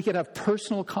 Again, if we could have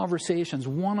personal conversations,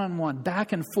 one-on-one,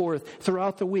 back and forth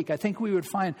throughout the week, I think we would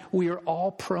find we are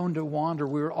all prone to wander.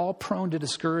 We are all prone to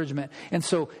discouragement. And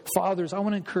so, fathers, I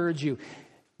want to encourage you,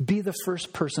 be the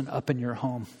first person up in your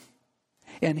home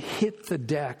and hit the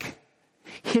deck.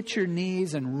 Hit your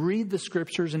knees and read the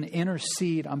scriptures and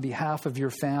intercede on behalf of your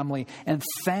family. And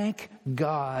thank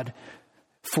God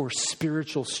for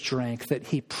spiritual strength that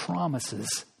He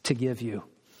promises to give you.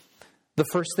 The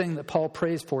first thing that Paul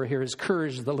prays for here is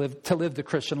courage to live the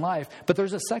Christian life. But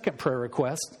there's a second prayer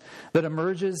request that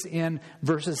emerges in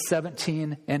verses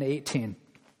 17 and 18.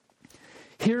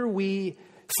 Here we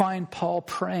find Paul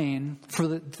praying for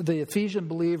the Ephesian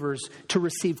believers to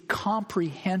receive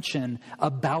comprehension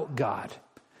about God.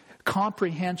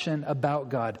 Comprehension about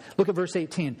God. Look at verse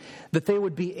 18. That they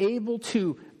would be able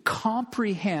to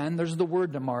comprehend, there's the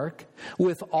word to mark,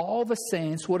 with all the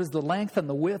saints, what is the length and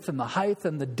the width and the height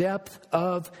and the depth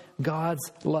of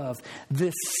God's love.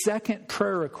 This second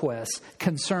prayer request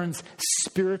concerns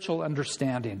spiritual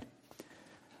understanding.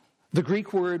 The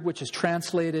Greek word, which is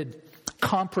translated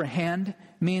comprehend,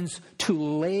 means to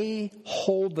lay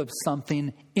hold of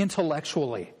something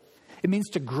intellectually. It means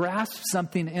to grasp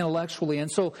something intellectually.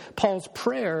 And so Paul's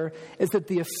prayer is that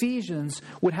the Ephesians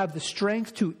would have the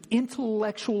strength to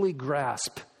intellectually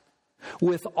grasp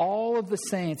with all of the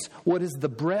saints what is the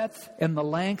breadth and the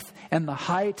length and the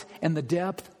height and the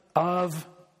depth of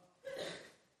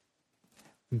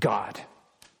God.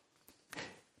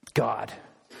 God.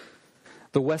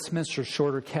 The Westminster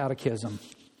Shorter Catechism,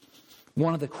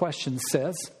 one of the questions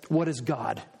says, what is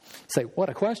God? Say, what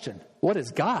a question. What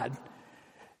is God?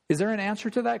 Is there an answer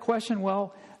to that question?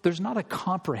 Well, there's not a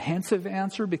comprehensive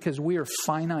answer because we are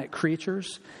finite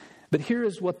creatures. But here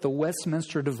is what the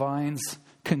Westminster Divines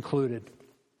concluded.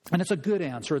 And it's a good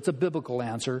answer. It's a biblical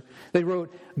answer. They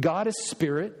wrote, God is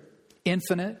spirit,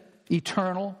 infinite,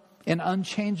 eternal, and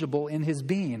unchangeable in His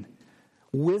being.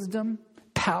 Wisdom,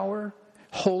 power,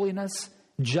 holiness,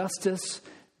 justice,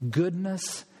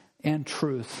 goodness, and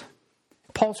truth.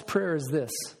 Paul's prayer is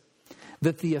this,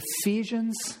 that the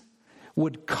Ephesians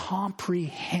would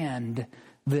comprehend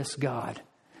this God,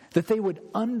 that they would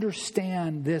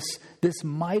understand this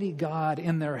mighty God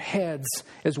in their heads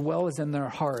as well as in their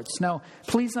hearts. Now,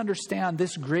 please understand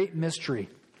this great mystery.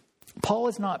 Paul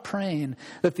is not praying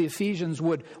that the Ephesians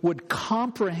would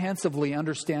comprehensively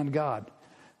understand God.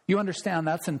 You understand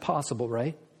that's impossible,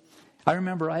 right? I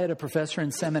remember I had a professor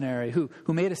in seminary who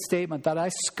made a statement that I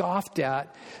scoffed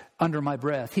at under my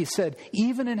breath. He said,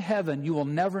 even in heaven, you will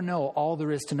never know all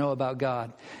there is to know about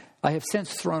God. I have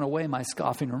since thrown away my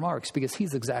scoffing remarks because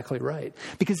he's exactly right.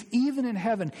 Because even in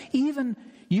heaven, even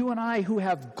you and I who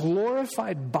have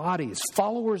glorified bodies,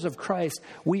 followers of Christ,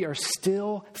 we are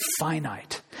still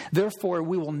finite. Therefore,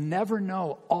 we will never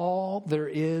know all there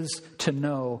is to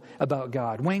know about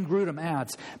God. Wayne Grudem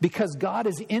adds, because God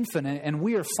is infinite and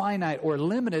we are finite or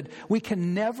limited, we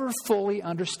can never fully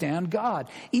understand God.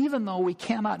 Even though we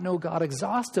cannot know God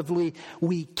exhaustively,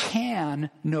 we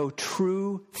can know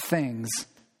true things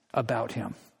about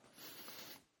Him.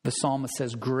 The psalmist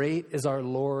says, great is our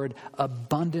Lord,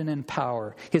 abundant in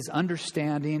power. His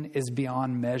understanding is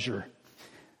beyond measure.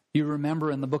 You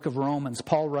remember in the book of Romans,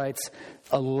 Paul writes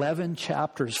 11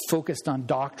 chapters focused on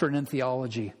doctrine and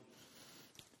theology.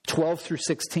 12 through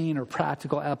 16 are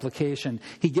practical application.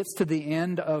 He gets to the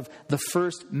end of the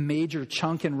first major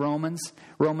chunk in Romans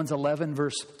 11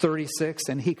 verse 36,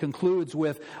 and he concludes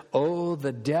with, oh,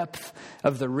 the depth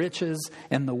of the riches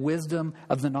and the wisdom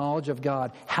of the knowledge of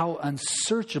God. How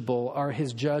unsearchable are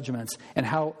His judgments and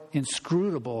how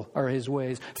inscrutable are His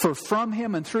ways. For from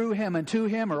Him and through Him and to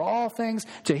Him are all things.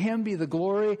 To Him be the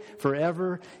glory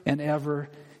forever and ever.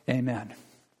 Amen.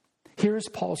 Here's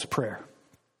Paul's prayer.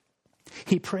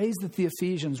 He prays that the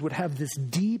Ephesians would have this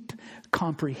deep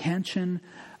comprehension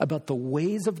about the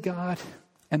ways of God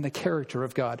and the character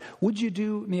of God. Would you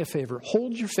do me a favor?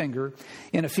 Hold your finger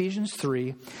in Ephesians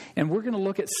 3, and we're going to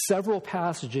look at several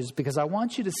passages because I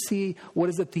want you to see what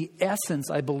is at the essence,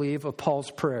 I believe, of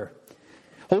Paul's prayer.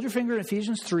 Hold your finger in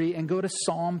Ephesians 3 and go to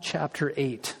Psalm chapter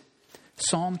 8.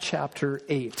 Psalm chapter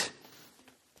 8.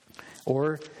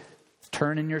 Or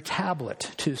turn in your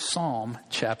tablet to Psalm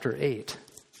chapter 8.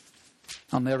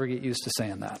 I'll never get used to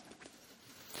saying that.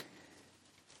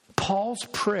 Paul's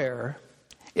prayer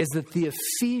is that the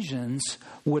Ephesians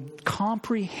would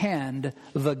comprehend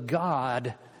the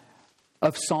God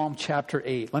of Psalm chapter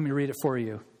 8. Let me read it for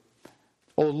you.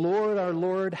 O Lord, our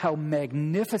Lord, how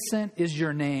magnificent is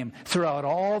your name throughout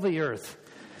all the earth.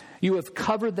 You have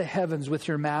covered the heavens with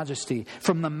your majesty.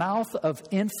 From the mouth of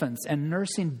infants and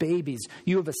nursing babies,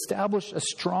 you have established a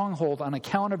stronghold on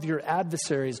account of your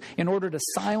adversaries in order to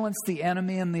silence the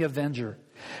enemy and the avenger.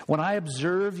 When I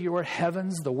observe your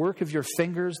heavens, the work of your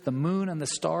fingers, the moon and the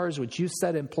stars which you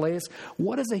set in place,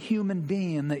 what is a human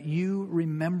being that you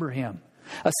remember him?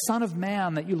 A son of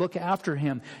man that you look after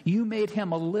him. You made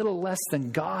him a little less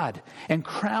than God and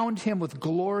crowned him with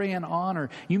glory and honor.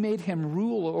 You made him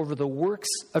rule over the works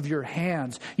of your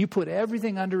hands. You put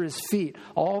everything under his feet,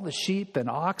 all the sheep and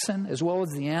oxen, as well as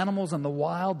the animals in the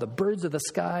wild, the birds of the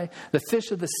sky, the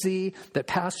fish of the sea that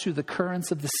pass through the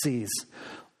currents of the seas.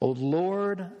 O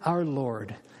Lord, our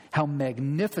Lord, how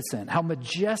magnificent, how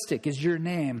majestic is your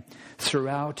name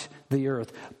throughout the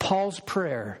earth. Paul's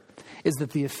prayer is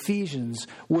that the Ephesians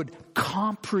would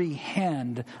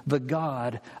comprehend the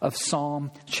God of Psalm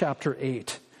chapter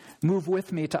 8. Move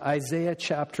with me to Isaiah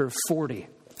chapter 40.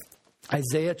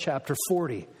 Isaiah chapter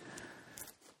 40.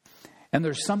 And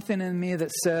there's something in me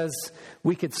that says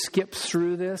we could skip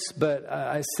through this, but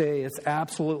I say it's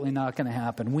absolutely not going to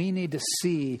happen. We need to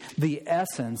see the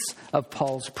essence of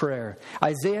Paul's prayer.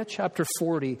 Isaiah chapter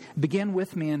 40, begin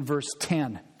with me in verse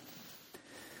 10.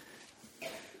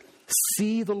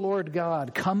 See, the Lord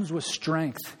God comes with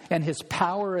strength, and his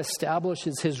power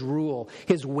establishes his rule.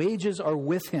 His wages are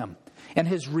with him, and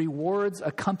his rewards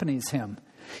accompanies him.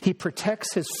 He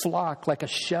protects his flock like a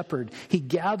shepherd. He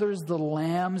gathers the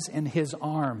lambs in his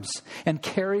arms and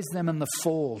carries them in the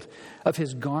fold of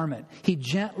his garment. He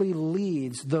gently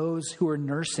leads those who are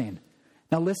nursing.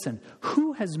 Now listen,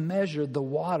 who has measured the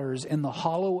waters in the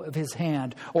hollow of his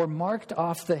hand or marked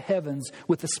off the heavens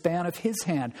with the span of his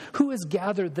hand? Who has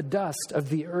gathered the dust of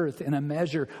the earth in a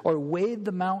measure or weighed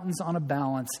the mountains on a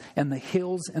balance and the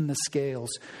hills in the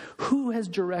scales? Who has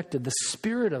directed the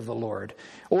Spirit of the Lord?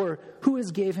 Or who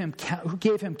gave him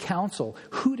counsel?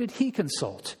 Who did he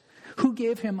consult? Who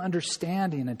gave him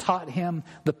understanding and taught him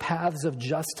the paths of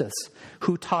justice?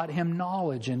 Who taught him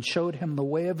knowledge and showed him the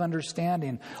way of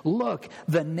understanding? Look,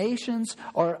 the nations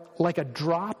are like a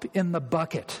drop in the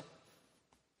bucket.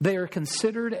 They are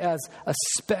considered as a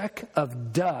speck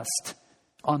of dust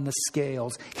on the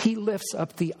scales. He lifts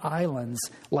up the islands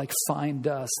like fine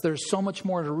dust. There's so much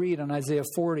more to read in Isaiah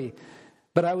 40.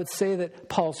 But I would say that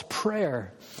Paul's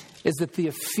prayer is that the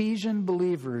Ephesian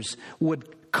believers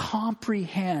would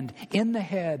comprehend in the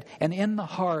head and in the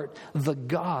heart the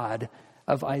God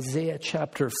of Isaiah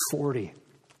chapter 40.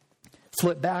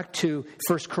 Flip back to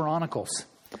 1 Chronicles,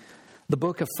 the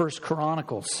book of 1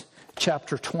 Chronicles,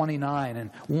 chapter 29, and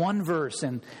one verse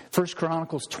in 1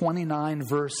 Chronicles 29,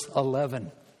 verse 11,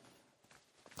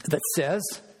 that says,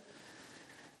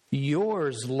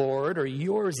 yours, Lord, or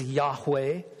yours,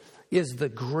 Yahweh, is the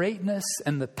greatness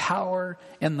and the power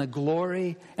and the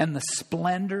glory and the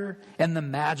splendor and the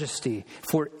majesty.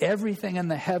 For everything in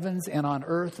the heavens and on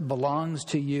earth belongs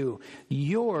to you.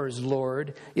 Yours,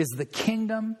 Lord, is the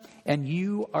kingdom, and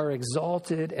you are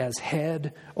exalted as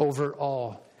head over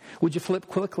all. Would you flip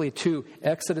quickly to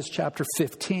Exodus chapter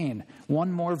 15?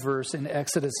 One more verse in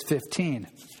Exodus 15.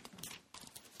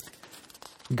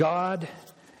 God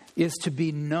is to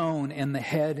be known in the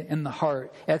head and the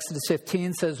heart. Exodus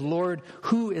 15 says, Lord,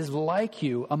 who is like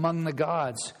you among the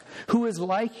gods? Who is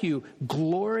like you,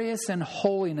 glorious in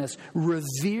holiness,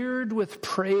 revered with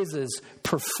praises,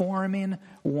 performing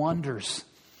wonders?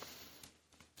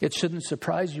 It shouldn't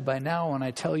surprise you by now when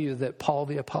I tell you that Paul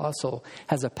the Apostle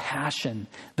has a passion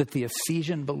that the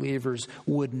Ephesian believers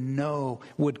would know,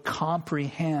 would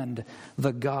comprehend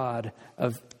the God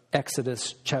of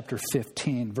Exodus chapter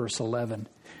 15, verse 11.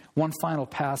 One final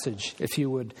passage, if you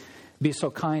would be so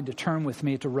kind to turn with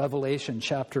me to Revelation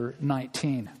chapter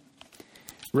 19.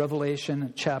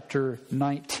 Revelation chapter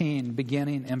 19,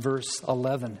 beginning in verse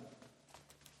 11.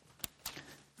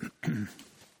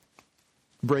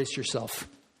 Brace yourself.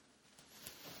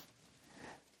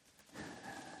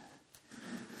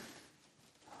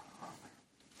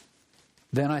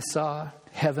 Then I saw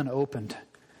heaven opened,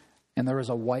 and there was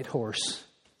a white horse.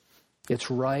 Its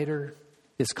writer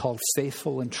is called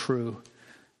Faithful and True,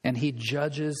 and he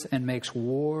judges and makes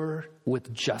war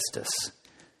with justice.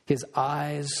 His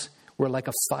eyes were like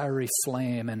a fiery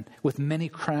flame, and with many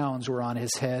crowns were on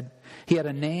his head. He had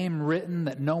a name written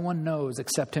that no one knows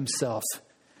except himself.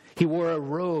 He wore a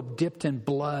robe dipped in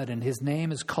blood, and his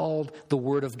name is called the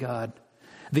Word of God.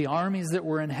 The armies that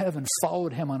were in heaven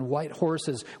followed him on white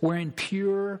horses, wearing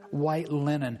pure white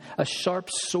linen. A sharp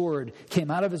sword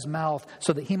came out of his mouth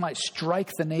so that he might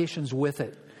strike the nations with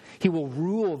it. He will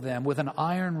rule them with an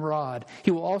iron rod.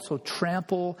 He will also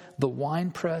trample the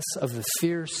winepress of the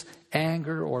fierce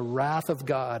anger or wrath of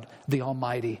God, the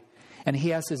Almighty. And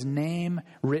he has his name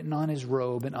written on his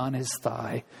robe and on his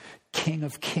thigh, King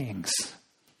of Kings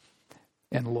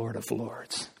and Lord of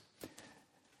Lords.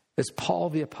 As Paul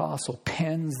the Apostle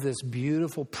pens this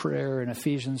beautiful prayer in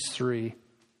Ephesians 3,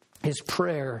 his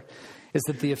prayer is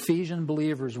that the Ephesian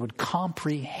believers would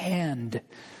comprehend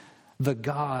the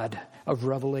God of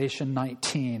Revelation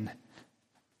 19,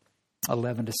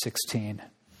 11 to 16.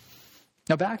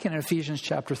 Now, back in Ephesians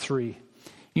chapter 3,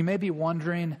 you may be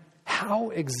wondering, how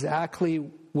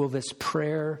exactly will this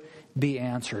prayer be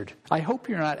answered? I hope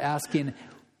you're not asking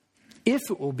if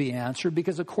it will be answered,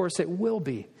 because of course it will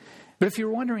be. But if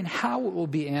you're wondering how it will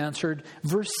be answered,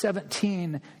 verse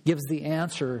 17gives the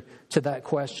answer to that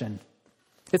question.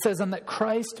 It says, "And that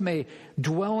Christ may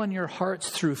dwell in your hearts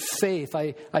through faith,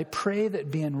 I pray that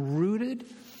being rooted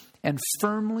and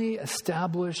firmly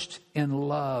established in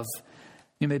love,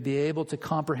 you may be able to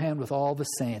comprehend with all the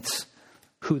saints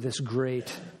who this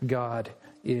great God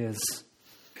is."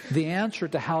 The answer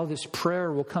to how this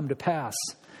prayer will come to pass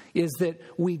is that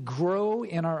we grow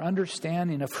in our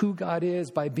understanding of who God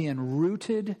is by being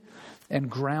rooted and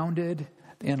grounded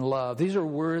in love. These are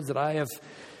words that I have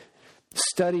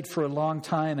studied for a long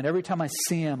time, and every time I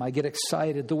see them, I get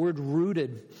excited. The word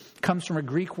rooted comes from a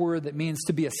Greek word that means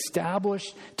to be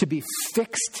established, to be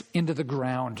fixed into the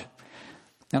ground.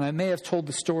 And I may have told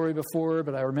the story before,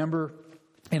 but I remember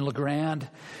in LeGrand,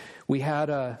 we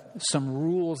had some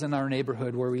rules in our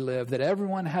neighborhood where we lived that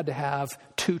everyone had to have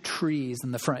 2 trees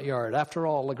in the front yard. After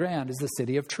all, LeGrand is the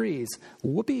city of trees.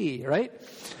 Whoopee, right?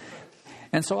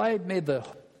 And so I made the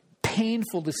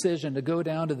painful decision to go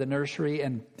down to the nursery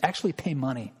and actually pay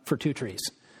money for 2 trees.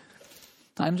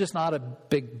 I'm just not a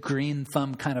big green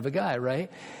thumb kind of a guy,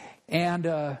 right?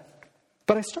 And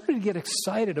but I started to get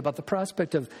excited about the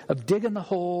prospect of digging the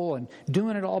hole and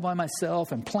doing it all by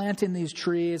myself and planting these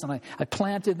trees. And I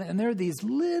planted, and they're these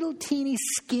little teeny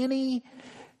skinny,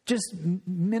 just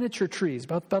miniature trees,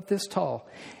 about this tall.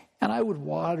 And I would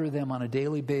water them on a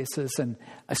daily basis, and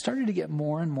I started to get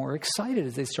more and more excited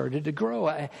as they started to grow.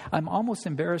 I'm almost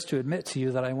embarrassed to admit to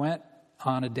you that I went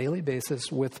on a daily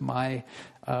basis with my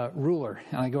ruler,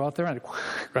 and I go out there and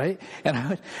right, and I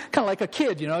would, kind of like a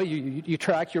kid, you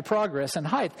track your progress and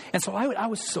height, and so I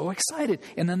was so excited,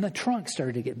 and then the trunk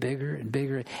started to get bigger and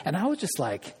bigger, and I was just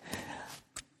like,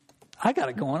 I got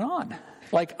it going on,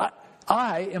 like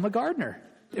I am a gardener.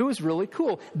 It was really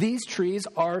cool. These trees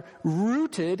are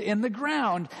rooted in the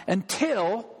ground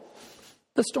until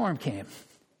the storm came.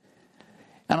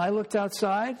 And I looked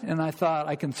outside and I thought,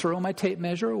 I can throw my tape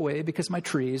measure away because my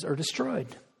trees are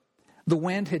destroyed. The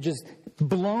wind had just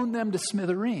blown them to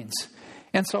smithereens.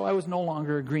 And so I was no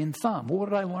longer a green thumb. Well, what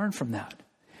did I learn from that?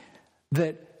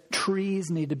 That trees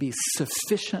need to be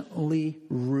sufficiently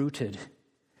rooted.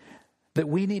 That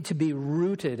we need to be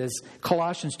rooted, as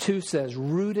Colossians 2 says,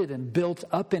 rooted and built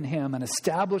up in him and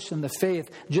established in the faith,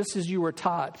 just as you were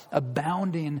taught,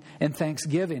 abounding in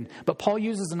thanksgiving. But Paul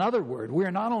uses another word. We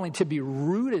are not only to be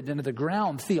rooted into the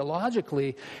ground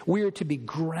theologically, we are to be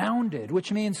grounded, which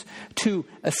means to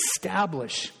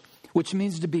establish, which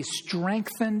means to be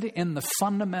strengthened in the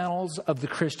fundamentals of the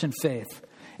Christian faith.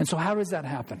 And so how does that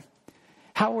happen?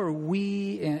 How are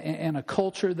we in a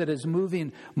culture that is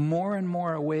moving more and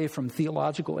more away from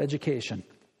theological education?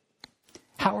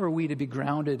 How are we to be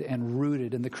grounded and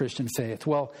rooted in the Christian faith?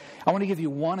 Well, I want to give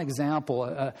you one example,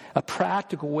 a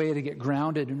practical way to get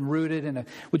grounded and rooted.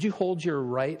 Would you hold your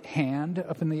right hand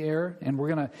up in the air? And we're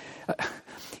going to,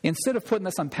 instead of putting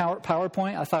this on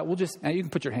PowerPoint, I thought you can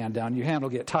put your hand down. Your hand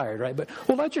will get tired, right? But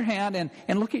hold out your hand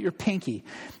and look at your pinky.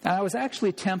 And I was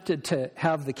actually tempted to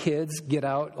have the kids get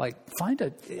out,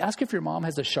 ask if your mom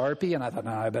has a Sharpie. And I thought,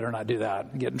 no, I better not do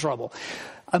that and get in trouble.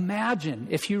 Imagine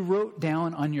if you wrote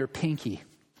down on your pinky.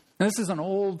 And this is an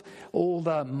old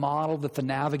model that the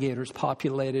navigators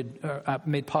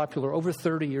made popular over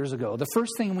 30 years ago. The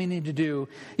first thing we need to do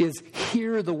is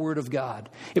hear the Word of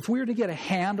God. If we are to get a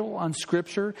handle on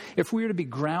Scripture, if we are to be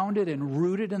grounded and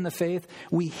rooted in the faith,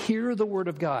 we hear the Word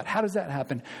of God. How does that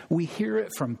happen? We hear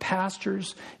it from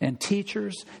pastors and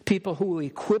teachers, people who will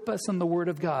equip us in the Word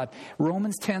of God.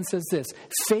 Romans 10 says this,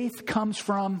 faith comes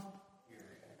from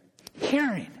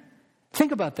hearing.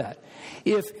 Think about that.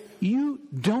 If you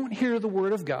don't hear the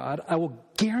Word of God, I will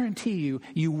guarantee you,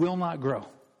 you will not grow.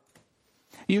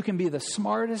 You can be the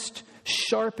smartest,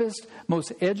 sharpest,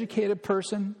 most educated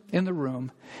person in the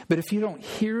room, but if you don't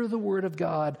hear the Word of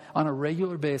God on a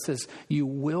regular basis, you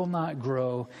will not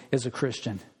grow as a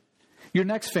Christian. Your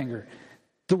next finger,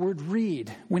 the word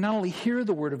read. We not only hear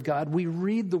the Word of God, we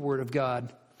read the Word of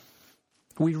God.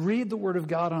 We read the Word of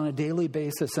God on a daily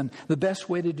basis, and the best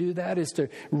way to do that is to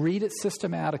read it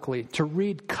systematically, to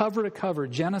read cover to cover,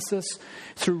 Genesis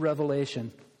through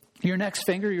Revelation. Your next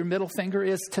finger, your middle finger,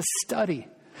 is to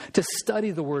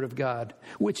study the Word of God,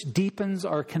 which deepens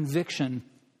our conviction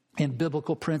in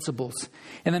biblical principles.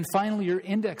 And then finally, your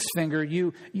index finger,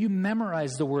 you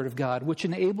memorize the Word of God, which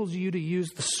enables you to use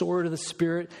the sword of the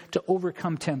Spirit to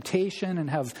overcome temptation and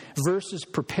have verses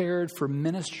prepared for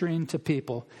ministering to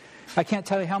people. I can't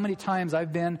tell you how many times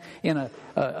I've been in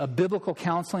a biblical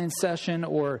counseling session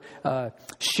or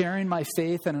sharing my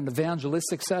faith in an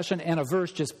evangelistic session, and a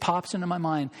verse just pops into my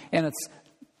mind, and it's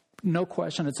no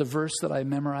question, it's a verse that I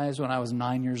memorized when I was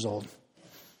 9 years old.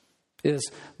 It is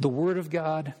the Word of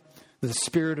God, the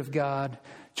Spirit of God,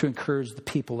 to encourage the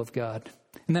people of God.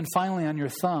 And then finally, on your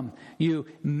thumb, you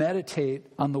meditate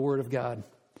on the Word of God.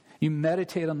 You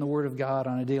meditate on the Word of God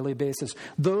on a daily basis.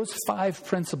 Those 5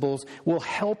 principles will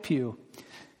help you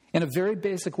in a very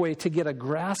basic way to get a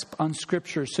grasp on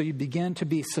Scripture so you begin to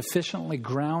be sufficiently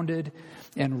grounded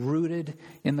and rooted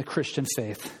in the Christian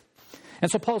faith. And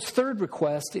so Paul's third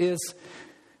request is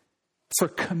for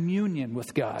communion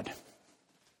with God.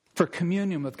 For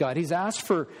communion with God. He's asked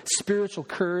for spiritual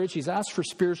courage. He's asked for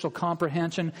spiritual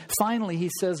comprehension. Finally,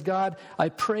 he says, God, I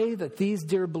pray that these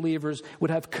dear believers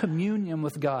would have communion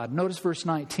with God. Notice verse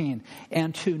 19.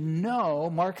 And to know,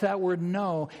 mark that word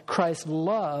know, Christ's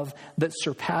love that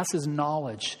surpasses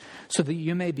knowledge, so that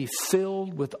you may be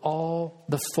filled with all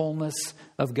the fullness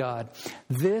of God.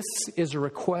 This is a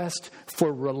request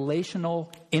for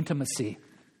relational intimacy.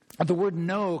 The word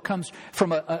know comes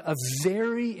from a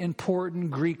very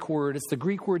important Greek word. It's the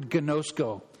Greek word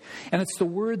gnosko. And it's the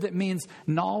word that means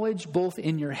knowledge both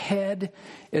in your head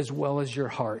as well as your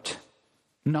heart.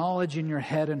 Knowledge in your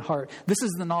head and heart. This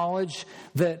is the knowledge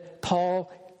that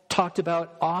Paul talked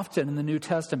about often in the New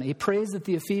Testament. He prays that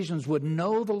the Ephesians would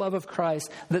know the love of Christ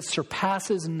that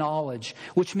surpasses knowledge,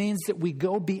 which means that we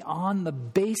go beyond the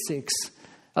basics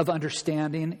of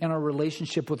understanding in our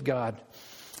relationship with God.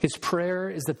 His prayer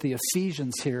is that the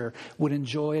Ephesians here would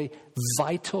enjoy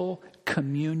vital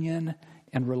communion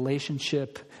and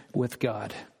relationship with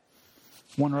God.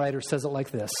 One writer says it like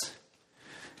this: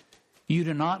 you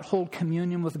do not hold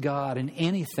communion with God in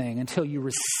anything until you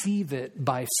receive it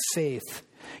by faith.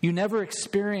 You never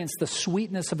experience the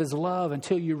sweetness of His love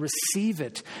until you receive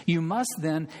it. You must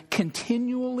then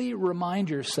continually remind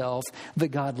yourself that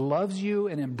God loves you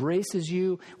and embraces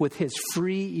you with His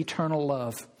free eternal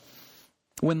love.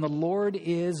 When the Lord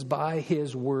is, by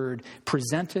His word,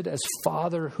 presented as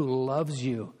Father who loves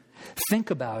you,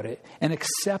 think about it and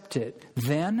accept it.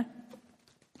 Then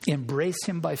embrace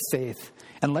Him by faith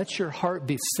and let your heart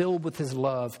be filled with His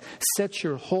love. Set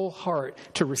your whole heart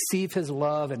to receive His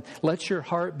love and let your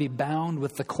heart be bound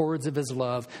with the cords of His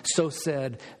love. So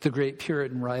said the great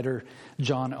Puritan writer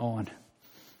John Owen.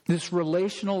 This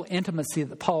relational intimacy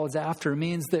that Paul is after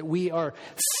means that we are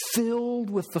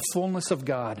filled with the fullness of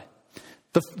God.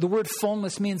 The word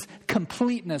fullness means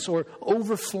completeness or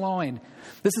overflowing.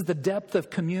 This is the depth of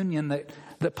communion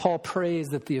that Paul prays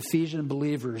that the Ephesian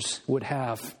believers would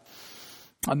have.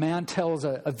 A man tells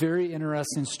a very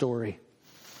interesting story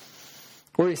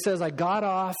where he says, I got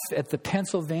off at the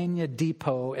Pennsylvania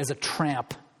depot as a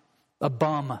tramp, a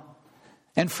bum,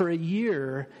 and for a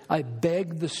year I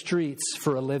begged the streets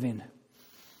for a living.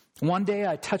 One day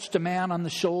I touched a man on the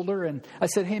shoulder and I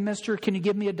said, hey, mister, can you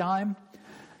give me a dime?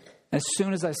 As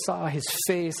soon as I saw his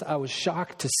face, I was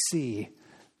shocked to see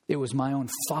it was my own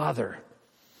father.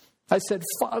 I said,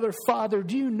 Father, Father,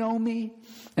 do you know me?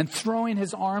 And throwing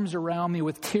his arms around me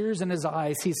with tears in his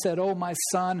eyes, he said, oh, my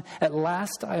son, at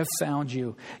last I have found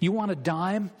you. You want a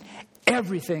dime?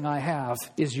 Everything I have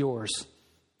is yours.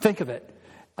 Think of it.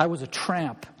 I was a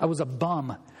tramp. I was a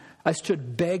bum. I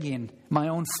stood begging my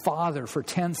own father for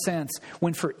 10 cents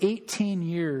when for 18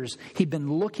 years he'd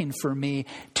been looking for me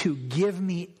to give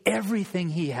me everything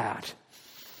he had.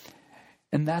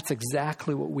 And that's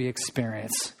exactly what we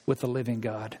experience with the living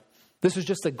God. This is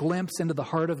just a glimpse into the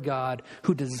heart of God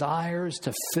who desires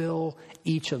to fill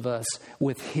each of us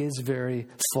with his very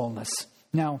fullness.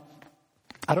 Now,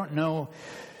 I don't know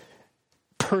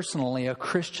personally a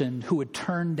Christian who would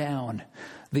turn down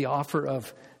the offer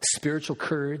of spiritual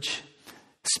courage,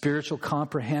 spiritual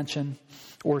comprehension,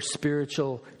 or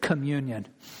spiritual communion.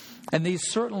 And these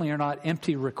certainly are not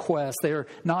empty requests. They are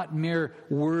not mere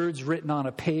words written on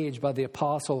a page by the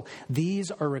apostle. These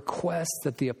are requests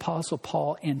that the apostle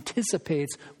Paul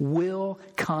anticipates will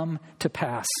come to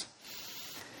pass.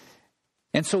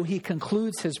 And so he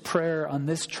concludes his prayer on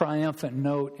this triumphant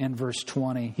note in verse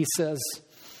 20. He says,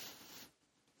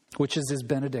 which is his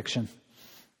benediction,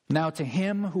 "Now to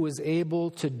him who is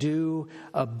able to do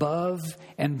above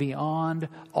and beyond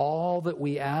all that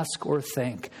we ask or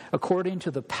think, according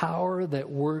to the power that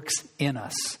works in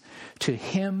us, to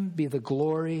him be the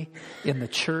glory in the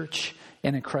church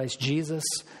and in Christ Jesus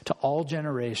to all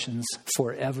generations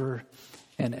forever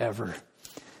and ever."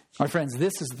 My friends,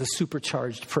 this is the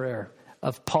supercharged prayer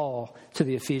of Paul to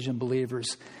the Ephesian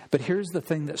believers. But here's the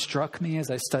thing that struck me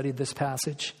as I studied this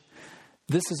passage.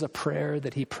 This is a prayer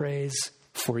that he prays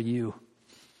for you.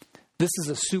 This is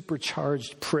a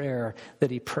supercharged prayer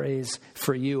that he prays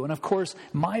for you. And of course,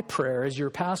 my prayer as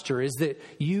your pastor is that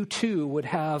you too would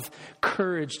have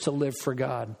courage to live for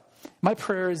God. My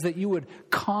prayer is that you would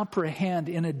comprehend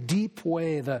in a deep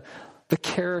way the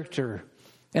character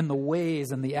and the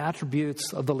ways and the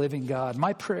attributes of the living God.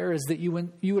 My prayer is that you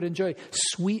would enjoy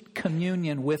sweet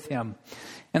communion with him.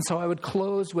 And so I would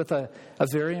close with a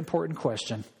very important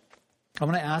question. I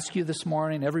want to ask you this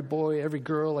morning, every boy, every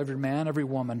girl, every man, every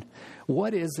woman,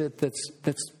 what is it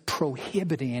that's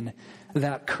prohibiting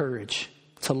that courage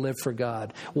to live for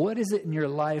God? What is it in your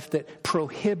life that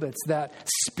prohibits that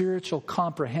spiritual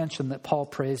comprehension that Paul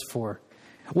prays for?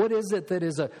 What is it that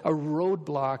is a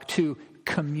roadblock to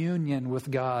communion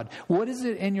with God? What is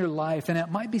it in your life? And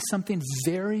it might be something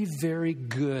very, very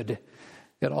good.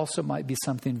 It also might be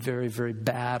something very, very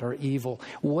bad or evil.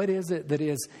 What is it that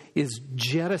is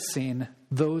jettisoning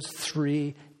those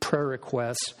three prayer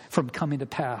requests from coming to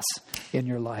pass in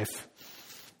your life?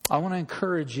 I want to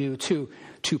encourage you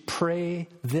to pray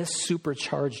this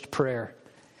supercharged prayer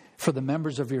for the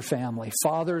members of your family.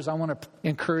 Fathers, I want to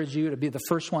encourage you to be the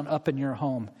first one up in your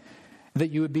home,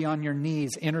 that you would be on your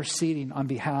knees interceding on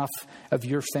behalf of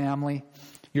your family,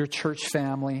 your church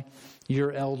family,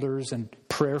 your elders, and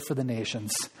prayer for the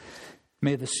nations.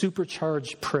 May the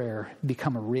supercharged prayer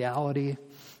become a reality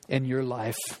in your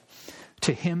life.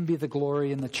 To him be the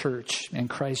glory in the church and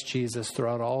Christ Jesus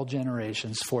throughout all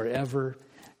generations, forever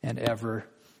and ever.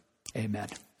 Amen.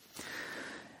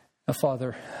 Now,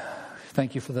 Father,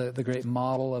 thank you for the great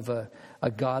model of a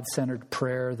God-centered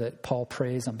prayer that Paul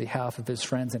prays on behalf of his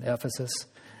friends in Ephesus.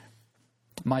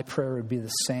 My prayer would be the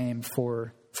same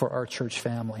for our church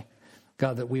family.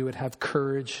 God, that we would have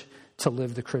courage to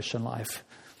live the Christian life,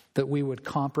 that we would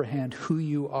comprehend who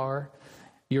you are,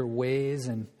 your ways,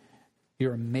 and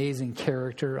your amazing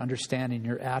character, understanding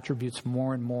your attributes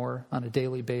more and more on a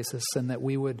daily basis, and that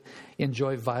we would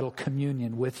enjoy vital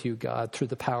communion with you, God, through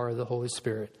the power of the Holy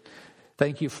Spirit.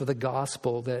 Thank you for the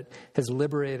gospel that has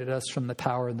liberated us from the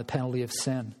power and the penalty of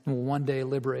sin, and will one day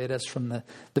liberate us from the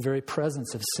very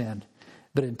presence of sin.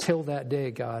 But until that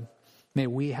day, God, may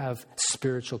we have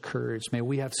spiritual courage. May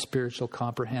we have spiritual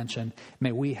comprehension.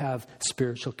 May we have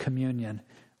spiritual communion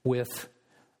with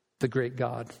the great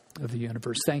God of the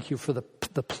universe. Thank you for the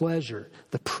pleasure,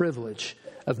 the privilege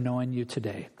of knowing you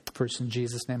today. First, in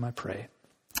Jesus' name I pray.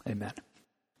 Amen.